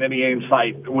gotten any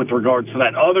insight with regards to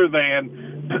that, other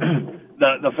than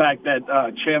the fact that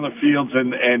Chandler Fields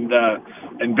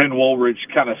and Ben Woolridge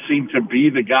kind of seem to be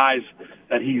the guys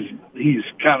that he's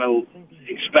kind of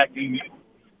expecting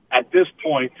at this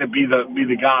point to be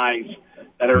the guys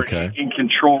that are in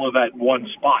control of that one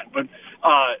spot. But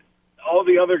all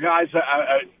the other guys,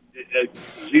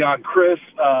 Zion Chris,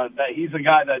 that he's a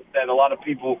guy that a lot of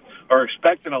people are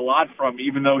expecting a lot from,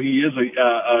 even though he is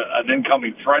an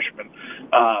incoming freshman.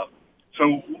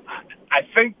 So I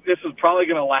think this is probably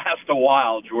going to last a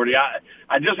while, Jordy.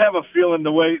 I just have a feeling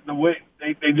the way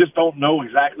they just don't know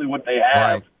exactly what they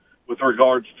have with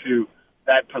regards to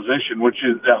that position, which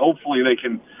is that hopefully they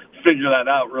can figure that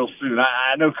out real soon.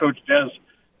 I know Coach Des,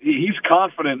 he's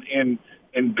confident in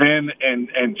Ben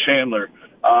and Chandler.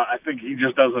 I think he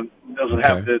just doesn't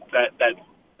have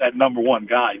that number one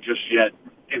guy just yet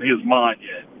in his mind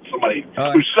yet. Somebody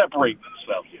who separates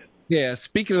himself yet. Yeah,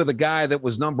 speaking of the guy that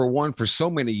was number one for so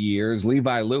many years,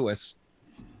 Levi Lewis,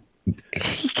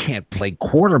 he can't play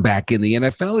quarterback in the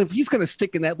NFL. If he's going to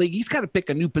stick in that league, he's got to pick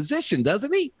a new position,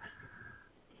 doesn't he?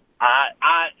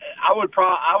 I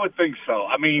would think so.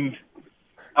 I mean,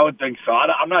 I would think so.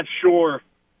 I'm not sure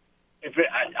if it.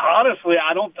 Honestly,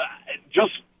 I don't.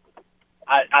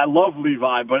 I love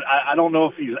Levi, but I don't know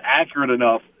if he's accurate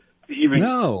enough to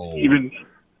even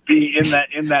be in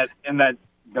that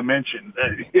dimension.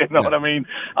 You know what I mean?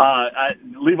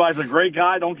 Levi's a great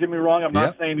guy. Don't get me wrong. I'm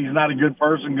not saying he's not a good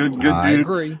person, good dude. I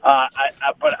agree.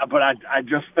 But I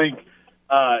just think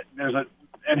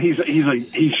he's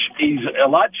a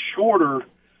lot shorter,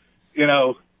 you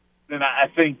know, than I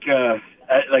think.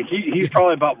 Like he's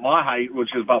probably about my height,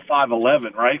 which is about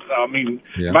 5'11", right? So I mean,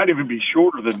 he might even be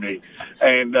shorter than me,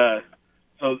 and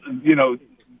so you know,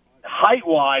 height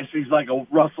wise, he's like a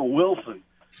Russell Wilson,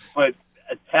 but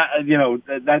you know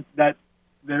that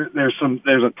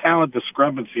there's a talent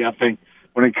discrepancy, I think,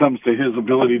 when it comes to his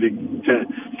ability to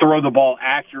throw the ball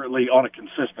accurately on a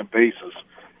consistent basis.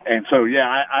 And so,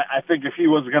 I think if he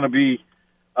was going to be,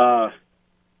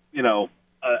 you know,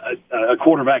 a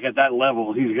quarterback at that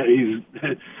level, he's going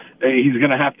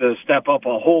to have to step up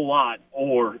a whole lot,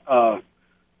 or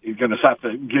he's going to have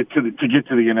to get to the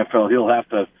NFL. He'll have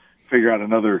to figure out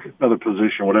another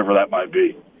position, whatever that might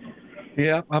be.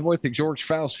 Yeah, I'm with you. George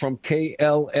Faust from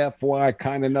KLFY,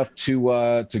 kind enough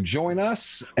to join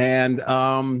us, and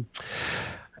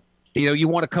you know, you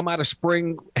want to come out of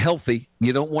spring healthy.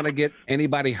 You don't want to get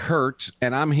anybody hurt.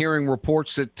 And I'm hearing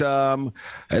reports that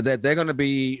that they're going to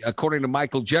be, according to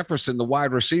Michael Jefferson, the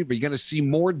wide receiver, you're going to see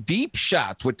more deep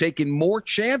shots. We're taking more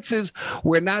chances.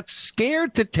 We're not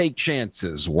scared to take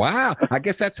chances. Wow. I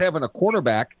guess that's having a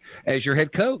quarterback as your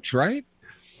head coach, right?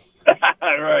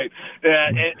 Right.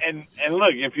 Yeah. And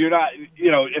look, if you're not, you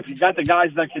know, if you got the guys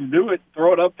that can do it,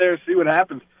 throw it up there, see what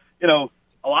happens. You know,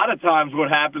 a lot of times what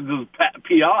happens is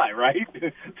PI, right?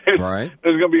 There's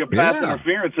going to be a pass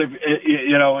interference if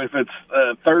it's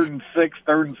 3rd and 6,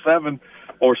 3rd and 7,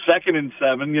 or 2nd and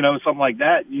 7, you know, something like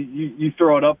that. You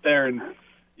throw it up there and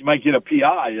you might get a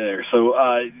PI there. So,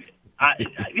 I'm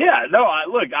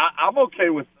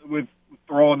okay with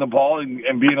throwing the ball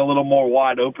and being a little more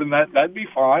wide open. That'd be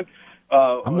fine.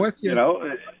 I'm with you. You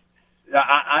know,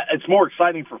 it's more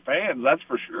exciting for fans, that's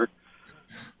for sure.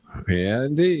 Yeah,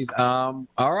 indeed. All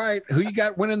right. Who you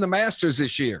got winning the Masters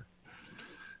this year?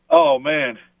 Oh,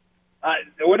 man.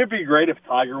 Would it be great if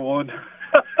Tiger won?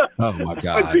 Oh, my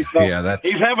God. Yeah,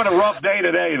 he's having a rough day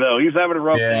today, though. He's having a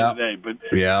rough day today.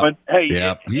 But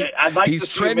hey, I'd like he's to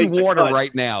see treading water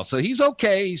right now, so he's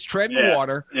okay. He's treading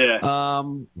water. Yeah.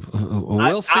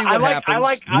 We'll see what happens. I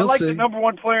like the number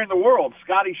one player in the world,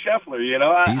 Scotty Scheffler. You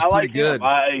know, he's I like pretty good.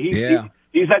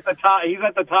 He's at the top. He's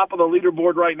at the top of the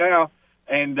leaderboard right now.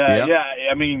 And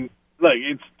I mean, look,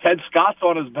 it's Ted Scott's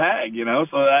on his bag, you know,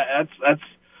 so that's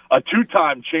a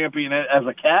 2-time champion as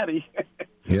a caddy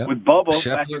with Bubba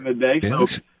Scheffler, back in the day. Yeah.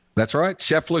 So. That's right.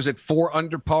 Scheffler's at 4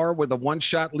 under par with a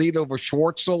 1-shot lead over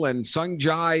Schwartzel and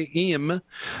Sungjae Im.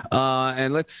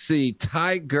 And let's see,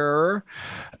 Tiger,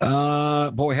 had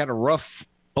a rough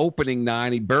opening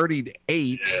 9. He birdied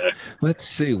 8. Let's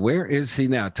see, where is he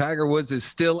now? Tiger Woods is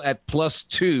still at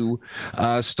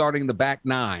 +2, starting the back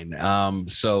 9.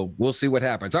 So we'll see what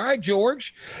happens. All right,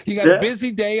 George, you got a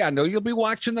busy day. I know you'll be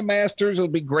watching the Masters. It'll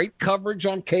be great coverage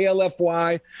on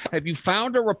KLFY. Have you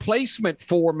found a replacement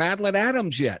for Madeline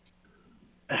Adams yet?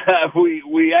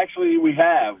 We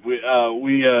have. We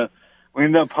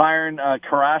ended up hiring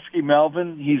Karaski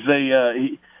Melvin. He's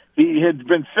He had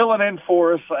been filling in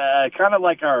for us, kind of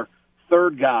like our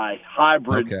third guy,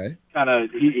 hybrid. Okay. Kind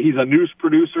of, he's a news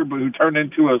producer, but who turned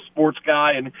into a sports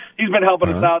guy, and he's been helping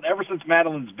us out ever since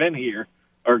Madeline's been here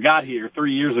or got here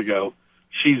 3 years ago.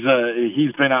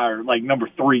 he's been our like number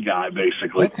 3 guy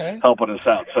basically, helping us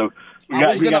out. So I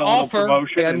was going to offer.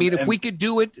 I mean, if we could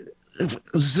do it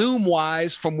Zoom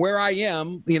wise from where I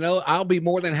am, I'll be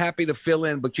more than happy to fill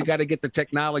in. But you got to get the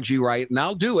technology right, and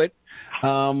I'll do it.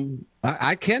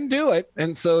 I can do it,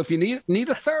 and so if you need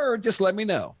a third, just let me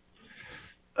know.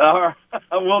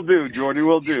 We'll do, Jordy.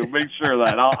 We'll do. Make sure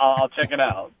that I'll check it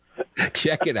out.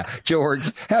 Check it out.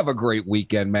 George, have a great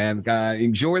weekend, man.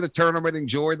 Enjoy the tournament,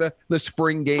 enjoy the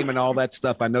spring game and all that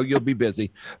stuff. I know you'll be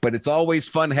busy, but it's always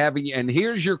fun having you. And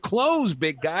here's your close,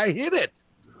 big guy. Hit it.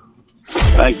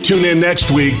 Tune in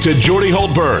next week to Jordy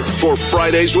Holtberg for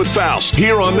Fridays with Faust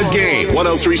here on The Game.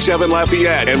 103.7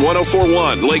 Lafayette and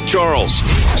 104.1 Lake Charles,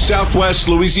 Southwest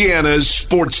Louisiana's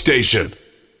sports station.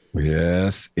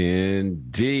 Yes,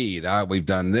 indeed. All right, we've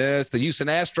done this. The Houston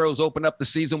Astros open up the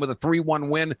season with a 3-1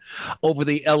 win over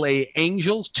the LA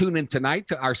Angels. Tune in tonight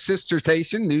to our sister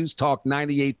station, News Talk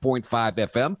 98.5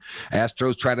 FM.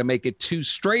 Astros try to make it 2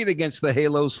 straight against the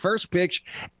Halos. First pitch,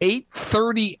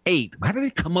 8:38. How do they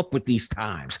come up with these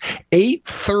times?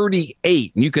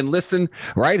 8:38. You can listen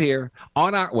right here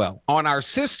on our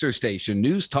sister station,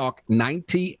 News Talk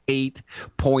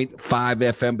 98.5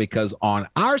 FM, because on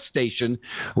our station,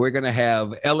 we're going to have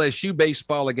LSU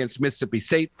baseball against Mississippi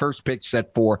State. First pitch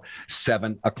set for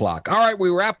 7 o'clock. All right, we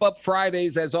wrap up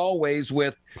Fridays, as always,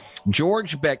 with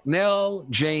George Becknell,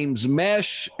 James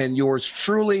Mesh, and yours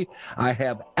truly. I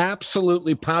have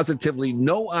absolutely, positively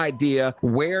no idea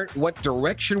what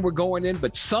direction we're going in,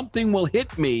 but something will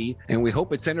hit me, and we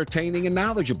hope it's entertaining and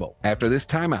knowledgeable. After this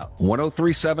timeout,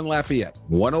 103.7 Lafayette,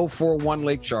 104.1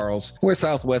 Lake Charles, we're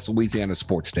Southwest Louisiana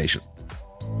Sports Station.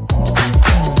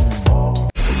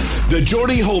 The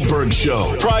Jordy Holtberg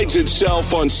Show prides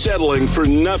itself on settling for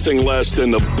nothing less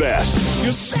than the best.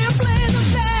 You're simply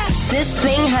the best. This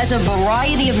thing has a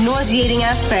variety of nauseating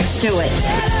aspects to it.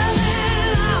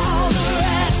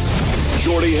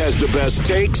 Jordy has the best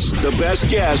takes, the best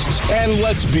guests, and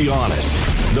let's be honest,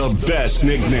 the best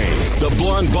nickname. The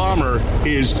Blonde Bomber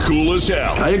is cool as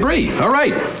hell. I agree. All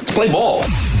right, let's play ball.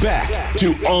 Back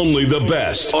to only the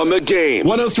best on The Game.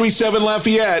 103.7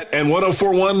 Lafayette and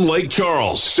 104.1 Lake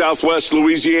Charles, Southwest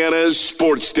Louisiana's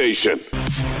sports station.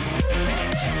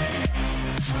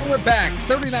 We're back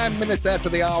 39 minutes after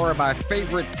the hour. My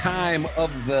favorite time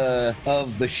of the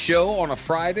show on a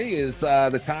Friday is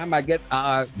the time I get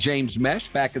James Mesh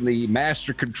back in the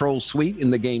Master Control Suite in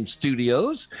The Game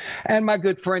studios, and my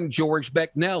good friend George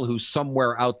Becknell, who's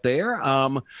somewhere out there,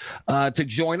 to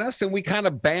join us, and we kind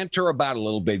of banter about a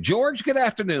little bit. George, good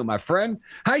afternoon, my friend.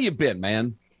 How you been,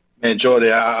 man? Man, Jordy,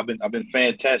 I've been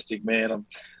fantastic, man.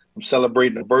 I'm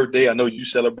celebrating a birthday. I know you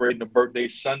celebrating a birthday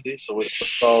Sunday, so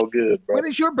it's all good, bro. When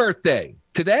is your birthday?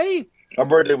 Today? My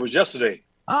birthday was yesterday.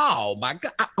 Oh, my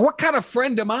God. What kind of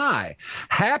friend am I?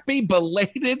 Happy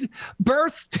belated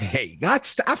birthday. I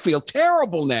feel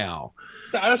terrible now.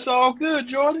 That's all good,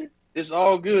 Jordy. It's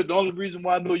all good. The only reason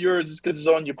why I know yours is because it's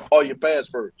on all your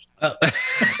passports.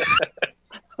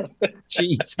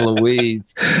 Jeez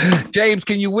Louise. James,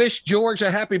 can you wish George a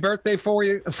happy birthday for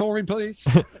me, please?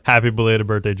 Happy belated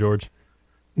birthday, George.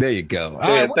 There you go.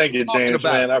 Yeah, right, thank you, James,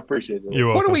 man. I appreciate it.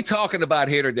 What are we talking about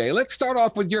here today? Let's start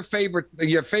off with your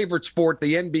favorite sport,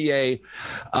 the NBA.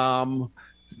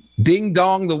 Ding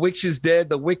dong, the witch is dead.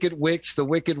 The wicked witch, the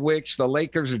wicked witch. The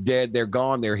Lakers are dead. They're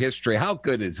gone. Their history. How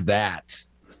good is that?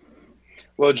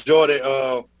 Well, Jordy,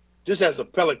 just as a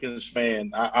Pelicans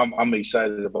fan, I'm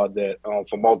excited about that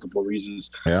for multiple reasons.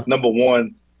 Yeah. Number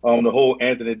one, the whole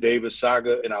Anthony Davis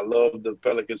saga, and I love the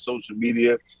Pelicans social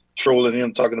media trolling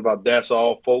him, talking about that's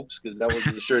all, folks, because that was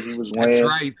the shirt he was wearing. That's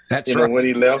right. That's right. When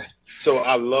he left. So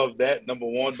I love that. Number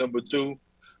one. Number two,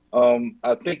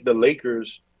 I think the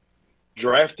Lakers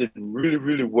drafted really,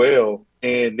 really well,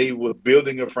 and they were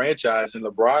building a franchise. And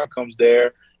LeBron comes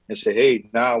there and say, "Hey,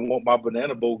 now I want my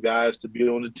Banana Boat guys to be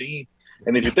on the team."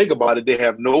 And if you think about it, they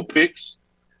have no picks.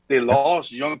 They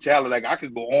lost young talent. Like, I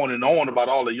could go on and on about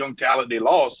all the young talent they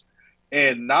lost.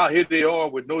 And now here they are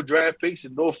with no draft picks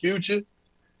and no future.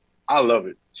 I love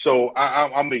it. So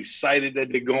I'm excited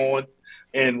that they're going.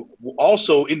 And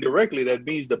also, indirectly, that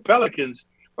means the Pelicans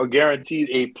are guaranteed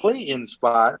a play-in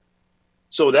spot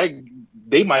so that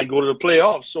they might go to the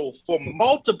playoffs. So for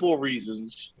multiple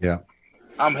reasons,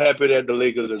 I'm happy that the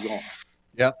Lakers are gone.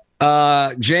 Yep.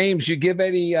 James, you give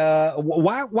any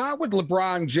why would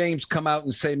LeBron James come out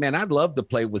and say, "Man, I'd love to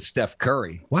play with Steph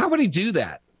Curry"? Why would he do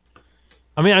that?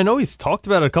 I mean, I know he's talked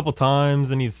about it a couple times,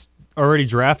 and he's already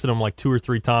drafted him like 2 or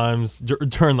 3 times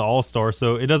during the All-Star,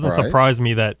 so it doesn't surprise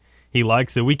me that he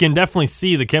likes it. We can definitely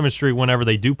see the chemistry whenever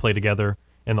they do play together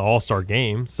in the All-Star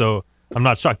game, so I'm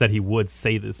not shocked that he would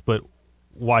say this, but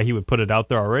why he would put it out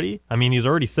there already. I mean, he's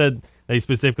already said that he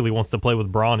specifically wants to play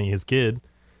with Bronny, his kid.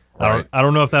 I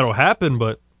don't know if that'll happen,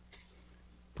 but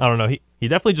I don't know. He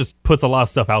definitely just puts a lot of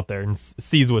stuff out there and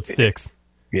sees what sticks.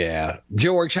 Yeah.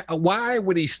 George, why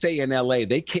would he stay in L.A.?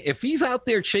 If he's out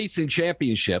there chasing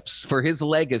championships for his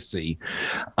legacy,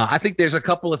 I think there's a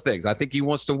couple of things. I think he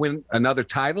wants to win another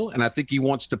title, and I think he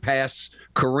wants to pass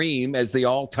Kareem as the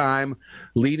all-time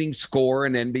leading scorer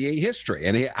in NBA history.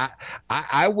 And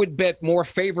I would bet more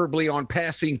favorably on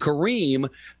passing Kareem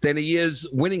than he is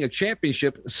winning a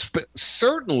championship,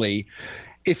 certainly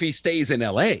if he stays in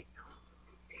L.A.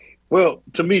 Well,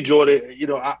 to me, Jordan,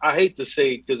 I hate to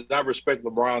say, because I respect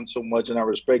LeBron so much and I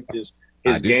respect his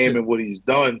game and what he's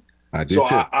done. I do too.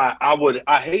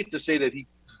 I hate to say that he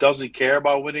doesn't care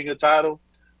about winning a title,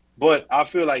 but I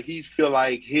feel like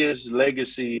his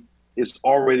legacy is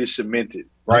already cemented,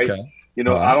 right? Okay.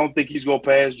 I don't think he's going to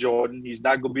pass Jordan. He's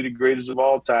not going to be the greatest of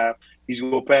all time. He's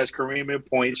going to pass Kareem in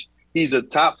points. He's a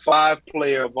top 5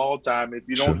 player of all time. If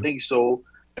you don't think so,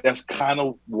 that's kind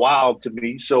of wild to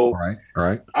me. So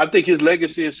right. I think his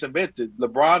legacy is cemented.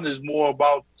 LeBron is more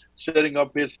about setting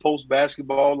up his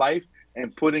post-basketball life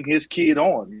and putting his kid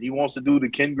on. He wants to do the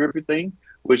Ken Griffey thing,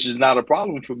 which is not a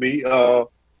problem for me.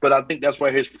 But I think that's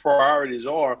where his priorities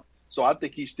are. So I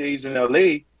think he stays in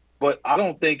LA. But I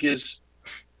don't think it's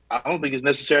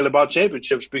necessarily about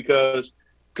championships, because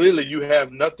clearly you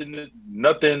have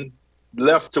nothing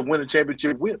left to win a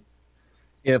championship with.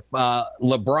 If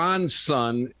LeBron's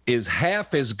son is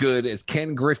half as good as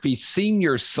Ken Griffey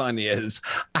Sr.'s son is,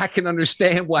 I can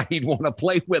understand why he'd want to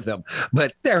play with him.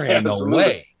 But there ain't no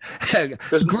way.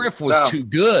 Griff was too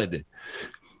good.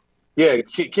 Yeah,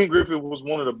 Ken Griffey was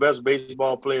one of the best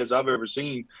baseball players I've ever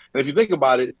seen. And if you think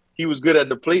about it, he was good at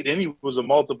the plate, and he was a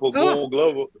multiple Gold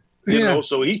Glover. You know,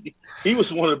 so he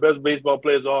was one of the best baseball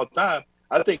players of all time.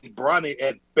 I think Bronny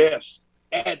at best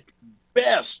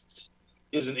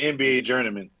is an NBA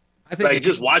journeyman. I think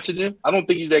just watching him, I don't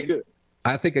think he's that good.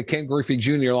 I think of Ken Griffey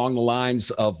Jr. along the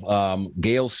lines of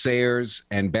Gale Sayers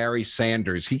and Barry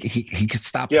Sanders. He could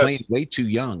stop playing way too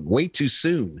young, way too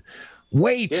soon.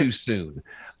 Too soon.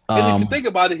 And if you think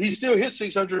about it, he still hit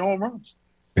 600 home runs.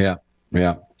 Yeah.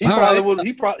 He would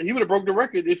have broke the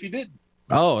record if he didn't.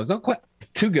 Oh, it's not quite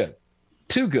too good.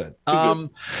 Too good.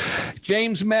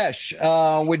 James Mesh,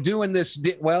 we're doing this.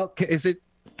 Well, is it?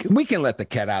 We can let the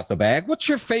cat out the bag. What's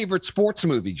your favorite sports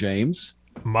movie, James?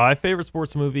 My favorite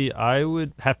sports movie, I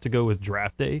would have to go with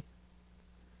Draft Day.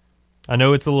 I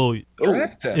know it's a little,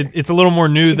 it's a little more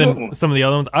new than some of the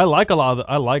other ones. I like a lot of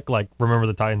I like Remember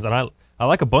the Titans, and I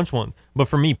like a bunch of them. But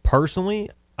for me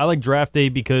personally, I like Draft Day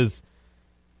because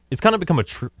it's kind of become a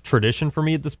tradition for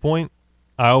me at this point.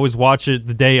 I always watch it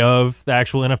the day of the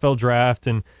actual NFL draft,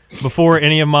 and before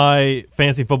any of my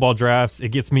fantasy football drafts, it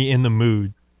gets me in the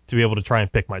mood to be able to try and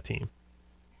pick my team.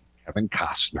 Kevin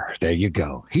Costner, there you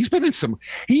go. He's been in some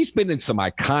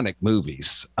iconic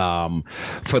movies.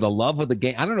 For the Love of the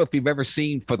Game. I don't know if you've ever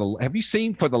seen have you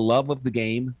seen For the Love of the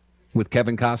Game with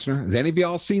Kevin Costner? Has any of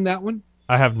y'all seen that one?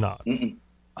 I have not. Mm-mm.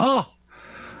 Oh,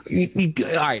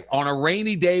 all right. On a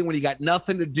rainy day when you got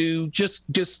nothing to do, just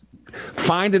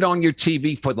find it on your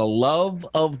TV. For the Love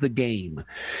of the Game.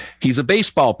 He's a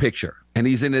baseball pitcher, and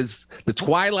he's in the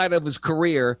twilight of his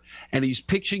career, and he's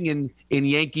pitching in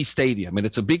Yankee Stadium, and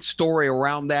it's a big story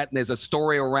around that. And there's a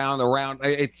story around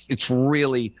it's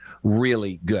really,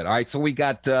 really good. All right, so we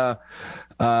got the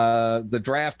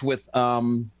draft with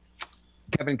Kevin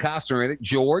Costner in it.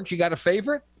 George, you got a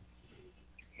favorite?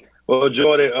 Well,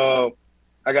 Jordan,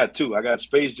 I got two. I got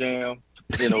Space Jam,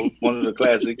 one of the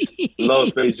classics. Love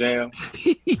Space Jam.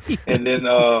 And then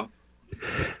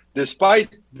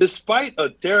despite a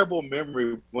terrible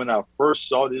memory when I first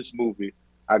saw this movie,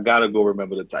 I got to go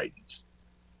Remember the Titans.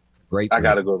 Great. I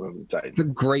got to go Remember the Titans. It's a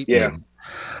great movie.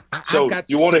 So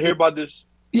you want to hear about this?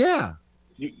 Yeah.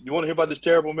 You want to hear about this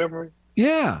terrible memory?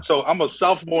 Yeah. So I'm a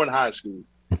sophomore in high school.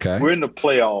 Okay. We're in the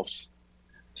playoffs.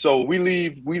 So we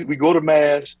leave, we go to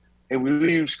Mass, and we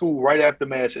leave school right after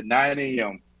Mass at 9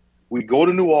 a.m. We go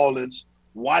to New Orleans,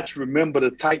 watch Remember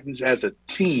the Titans as a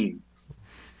team.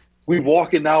 We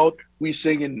walking out, we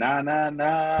singing, na, na,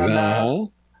 na, na.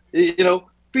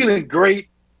 Feeling great,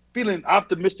 feeling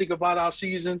optimistic about our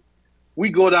season. We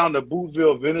go down to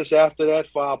Boothville, Venice after that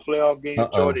for our playoff game,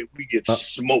 Jordan. We get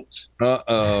smoked.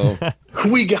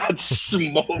 We got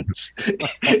smoked.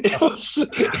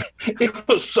 It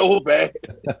was so bad.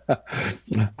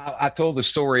 I told the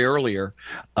story earlier.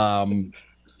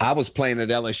 I was playing at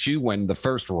LSU when the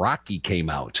first Rocky came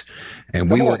out,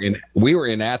 and we were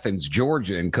in Athens,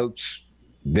 Georgia, and Coach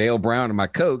Dale Brown and my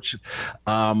coach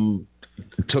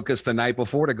took us the night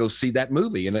before to go see that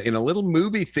movie in a little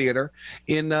movie theater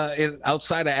in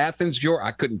outside of Athens, Georgia.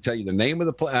 I couldn't tell you the name of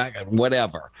the place,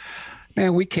 whatever.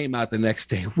 Man, we came out the next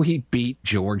day. We beat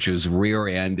Georgia's rear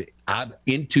end out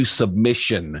into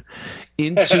submission.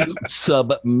 Wasn't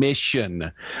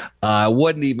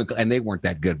even, and they weren't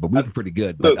that good, but we were pretty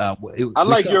good. But I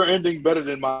like your ending better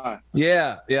than mine.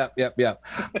 Yeah.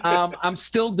 I'm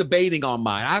still debating on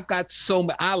mine. I've got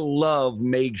I love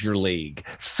Major League.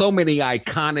 So many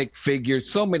iconic figures,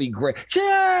 so many great,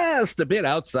 just a bit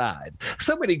outside.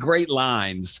 So many great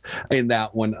lines in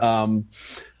that one.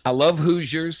 I love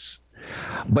Hoosiers.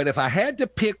 But if I had to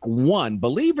pick one,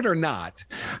 believe it or not,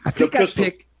 I think I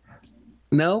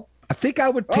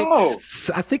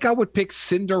would pick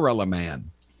Cinderella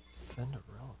Man. Cinderella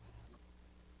Man.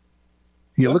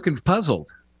 You're looking puzzled.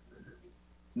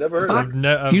 Never heard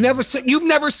of it. You've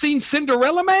never seen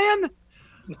Cinderella Man?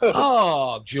 No.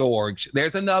 Oh, George.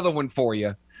 There's another one for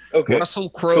you. Okay.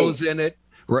 Russell Crowe's in it.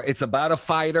 It's about a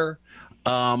fighter.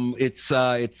 It's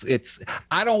I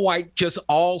don't like just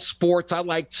all sports. I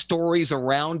like stories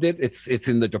around it. It's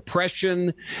in the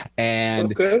Depression,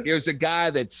 and here's a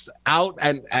guy that's out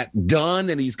and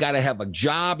done, and he's got to have a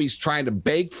job. He's trying to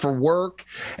beg for work,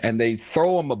 and they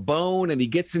throw him a bone, and he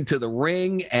gets into the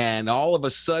ring, and all of a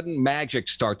sudden magic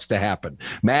starts to happen,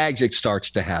 and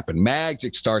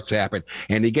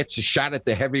he gets a shot at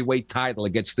the heavyweight title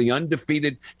against the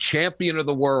undefeated champion of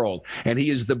the world, and he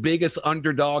is the biggest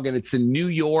underdog, and it's in New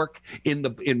York in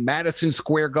Madison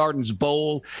Square Garden's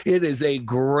bowl. It is a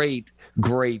great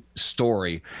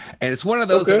story, and it's one of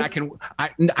those that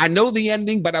I know the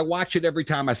ending, but I watch it every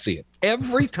time I see it.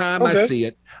 Every time I see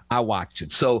it, I watch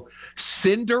it. So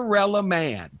Cinderella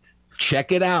Man,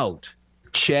 check it out.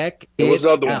 Check it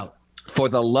out. For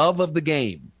the love of the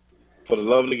game. For the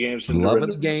love of the game,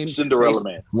 Cinderella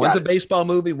Man. One's a baseball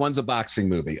movie, one's a boxing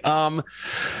movie.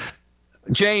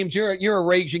 James, you're a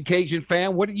Raging Cajun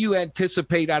fan. What do you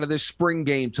anticipate out of this spring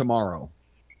game tomorrow?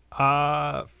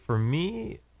 For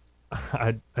me,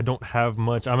 I don't have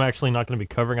much. I'm actually not going to be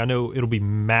covering. I know it'll be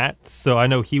Matt, so I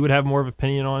know he would have more of an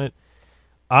opinion on it.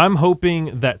 I'm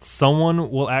hoping that someone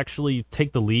will actually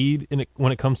take the lead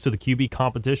when it comes to the QB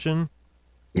competition.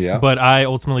 Yeah. But I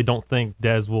ultimately don't think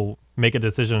Dez will make a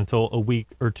decision until a week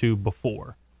or two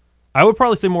before. I would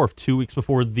probably say more of 2 weeks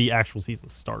before the actual season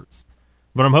starts.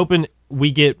 But I'm hoping we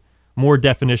get more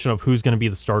definition of who's going to be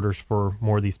the starters for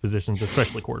more of these positions,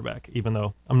 especially quarterback, even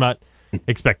though I'm not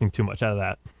expecting too much out of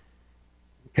that.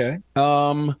 Okay.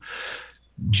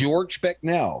 George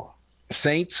Becknell.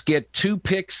 Saints get 2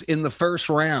 picks in the first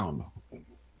round.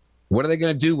 What are they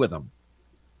going to do with them?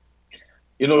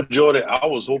 You know, Jordan, I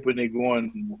was hoping they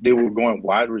were going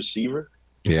wide receiver.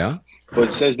 Yeah.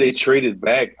 But since they traded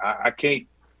back, I can't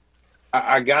 –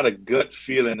 I got a gut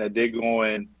feeling that they're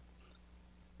going –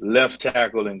 left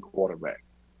tackle and quarterback.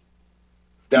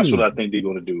 That's what I think they're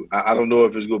going to do. I don't know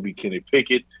if it's going to be Kenny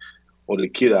Pickett or the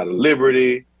kid out of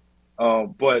Liberty,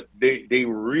 but they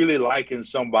really liking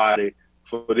somebody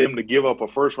for them to give up a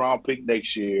first-round pick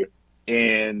next year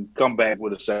and come back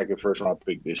with a second first-round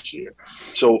pick this year.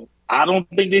 So I don't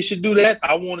think they should do that.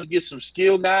 I want to get some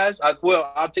skill guys.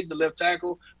 I'll take the left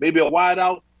tackle, maybe a wide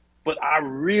out, but I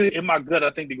really, in my gut, I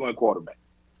think they're going quarterback.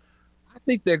 I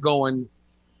think they're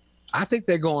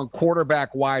going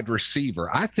quarterback, wide receiver.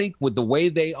 I think with the way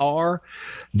they are,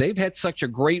 they've had such a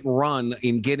great run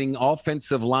in getting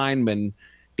offensive linemen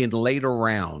in later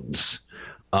rounds.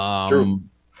 True.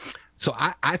 So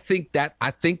I think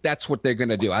that's what they're going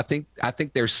to do. I think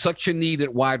there's such a need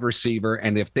at wide receiver,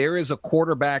 and if there is a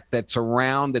quarterback that's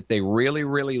around that they really,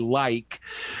 really like,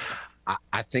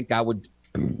 I think I would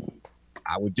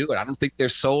do it. I don't think they're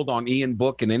sold on Ian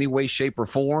Book in any way, shape, or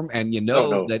form. And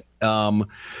that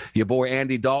your boy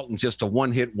Andy Dalton's just a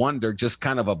one-hit wonder, just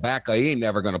kind of a backup. He ain't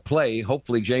never going to play.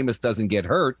 Hopefully Jameis doesn't get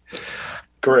hurt.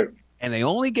 Correct. And they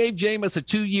only gave Jameis a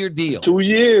 2-year deal. 2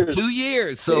 years. 2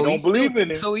 years. So they don't believe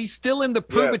in it. So he's still in the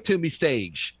prove it to me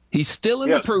stage. He's still in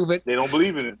the prove it. They don't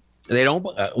believe in it. They don't.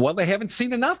 Well, they haven't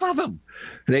seen enough of him.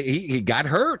 He got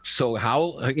hurt. So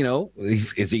how?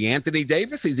 Is he Anthony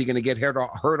Davis? Is he going to get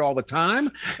hurt all the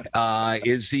time?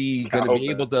 Is he going to be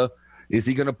able to? Is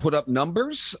he going to put up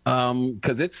numbers?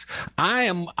 Because I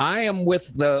am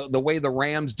with the way the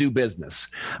Rams do business.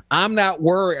 I'm not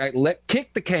worried.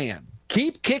 Kick the can.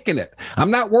 Keep kicking it.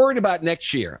 I'm not worried about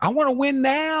next year. I want to win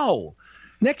now.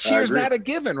 Next year's not a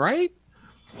given, right?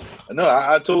 No,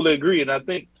 I totally agree, and I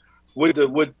think with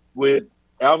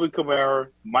Alvin Kamara,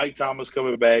 Mike Thomas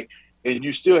coming back, and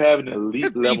you still have an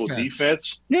elite level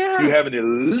defense. Yeah, you have an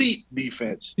elite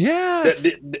defense. Yes.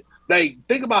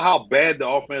 Think about how bad the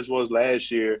offense was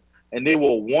last year, and they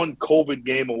were one COVID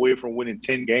game away from winning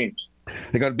 10 games.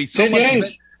 They're going to be so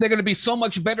much. They're going to be so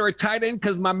much better at tight end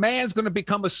because my man's going to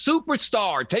become a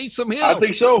superstar. Taysom Hill. I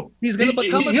think so. He's going to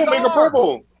become a star. He'll make a Pro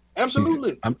Bowl.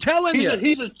 Absolutely. I'm telling you.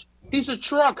 He's a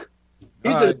truck.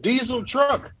 He's a diesel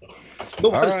truck.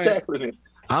 Nobody's tackling him.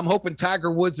 I'm hoping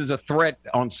Tiger Woods is a threat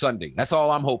on Sunday. That's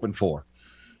all I'm hoping for.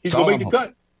 He's going to make the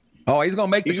cut. Oh, he's going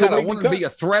to make the cut. I want him to be a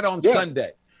threat on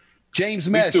Sunday. James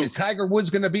Mesh, is Tiger Woods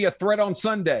going to be a threat on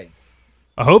Sunday?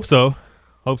 I hope so.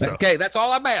 Okay, that's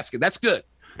all I'm asking. That's good.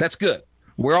 That's good.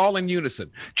 We're all in unison.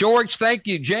 George, thank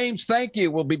you. James, thank you.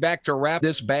 We'll be back to wrap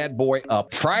this bad boy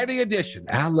up. Friday edition.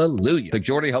 Hallelujah. The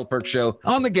Jordy Hultberg Show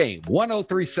on the Game.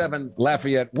 103.7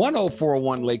 Lafayette,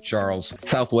 104.1 Lake Charles,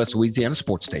 Southwest Louisiana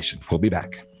Sports Station. We'll be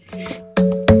back.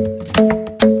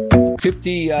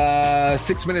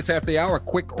 56 minutes after the hour, a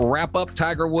quick wrap up.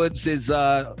 Tiger Woods is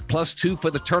 +2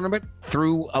 for the tournament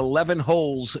through 11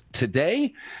 holes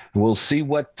today. We'll see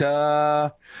what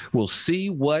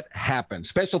happens.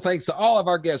 Special thanks to all of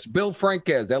our guests: Bill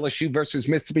Franquez, LSU versus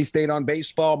Mississippi State on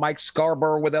baseball; Mike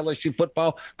Scarborough with LSU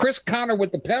football; Chris Connor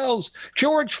with the Pels;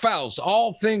 George Faust,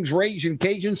 all things Ragin'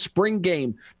 Cajun spring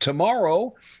game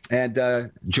tomorrow, and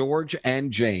George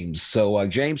and James. So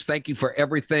James, thank you for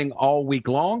everything all week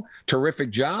long. Terrific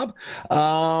job.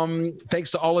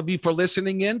 Thanks to all of you for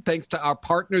listening in. Thanks to our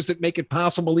partners that make it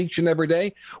possible each and every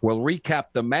day. We'll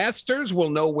recap the Masters. We'll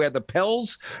know where the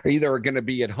Pels either are going to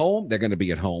be at home, they're going to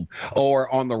be at home,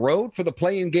 or on the road for the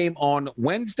play-in game on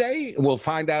Wednesday. We'll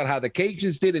find out how the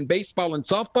Cajuns did in baseball and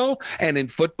softball, and in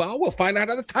football, we'll find out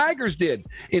how the Tigers did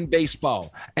in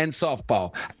baseball and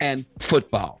softball and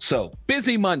football. So,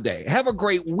 busy Monday. Have a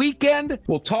great weekend.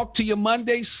 We'll talk to you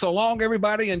Monday. So long,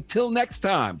 everybody. Until next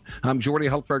time, I'm Jordy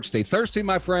Hultberg. Stay thirsty,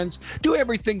 my friends. Do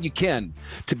everything you can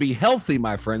to be healthy,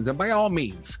 my friends. And by all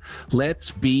means,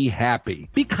 let's be happy.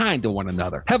 Be kind to one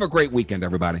another. Have a great weekend,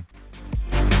 everybody.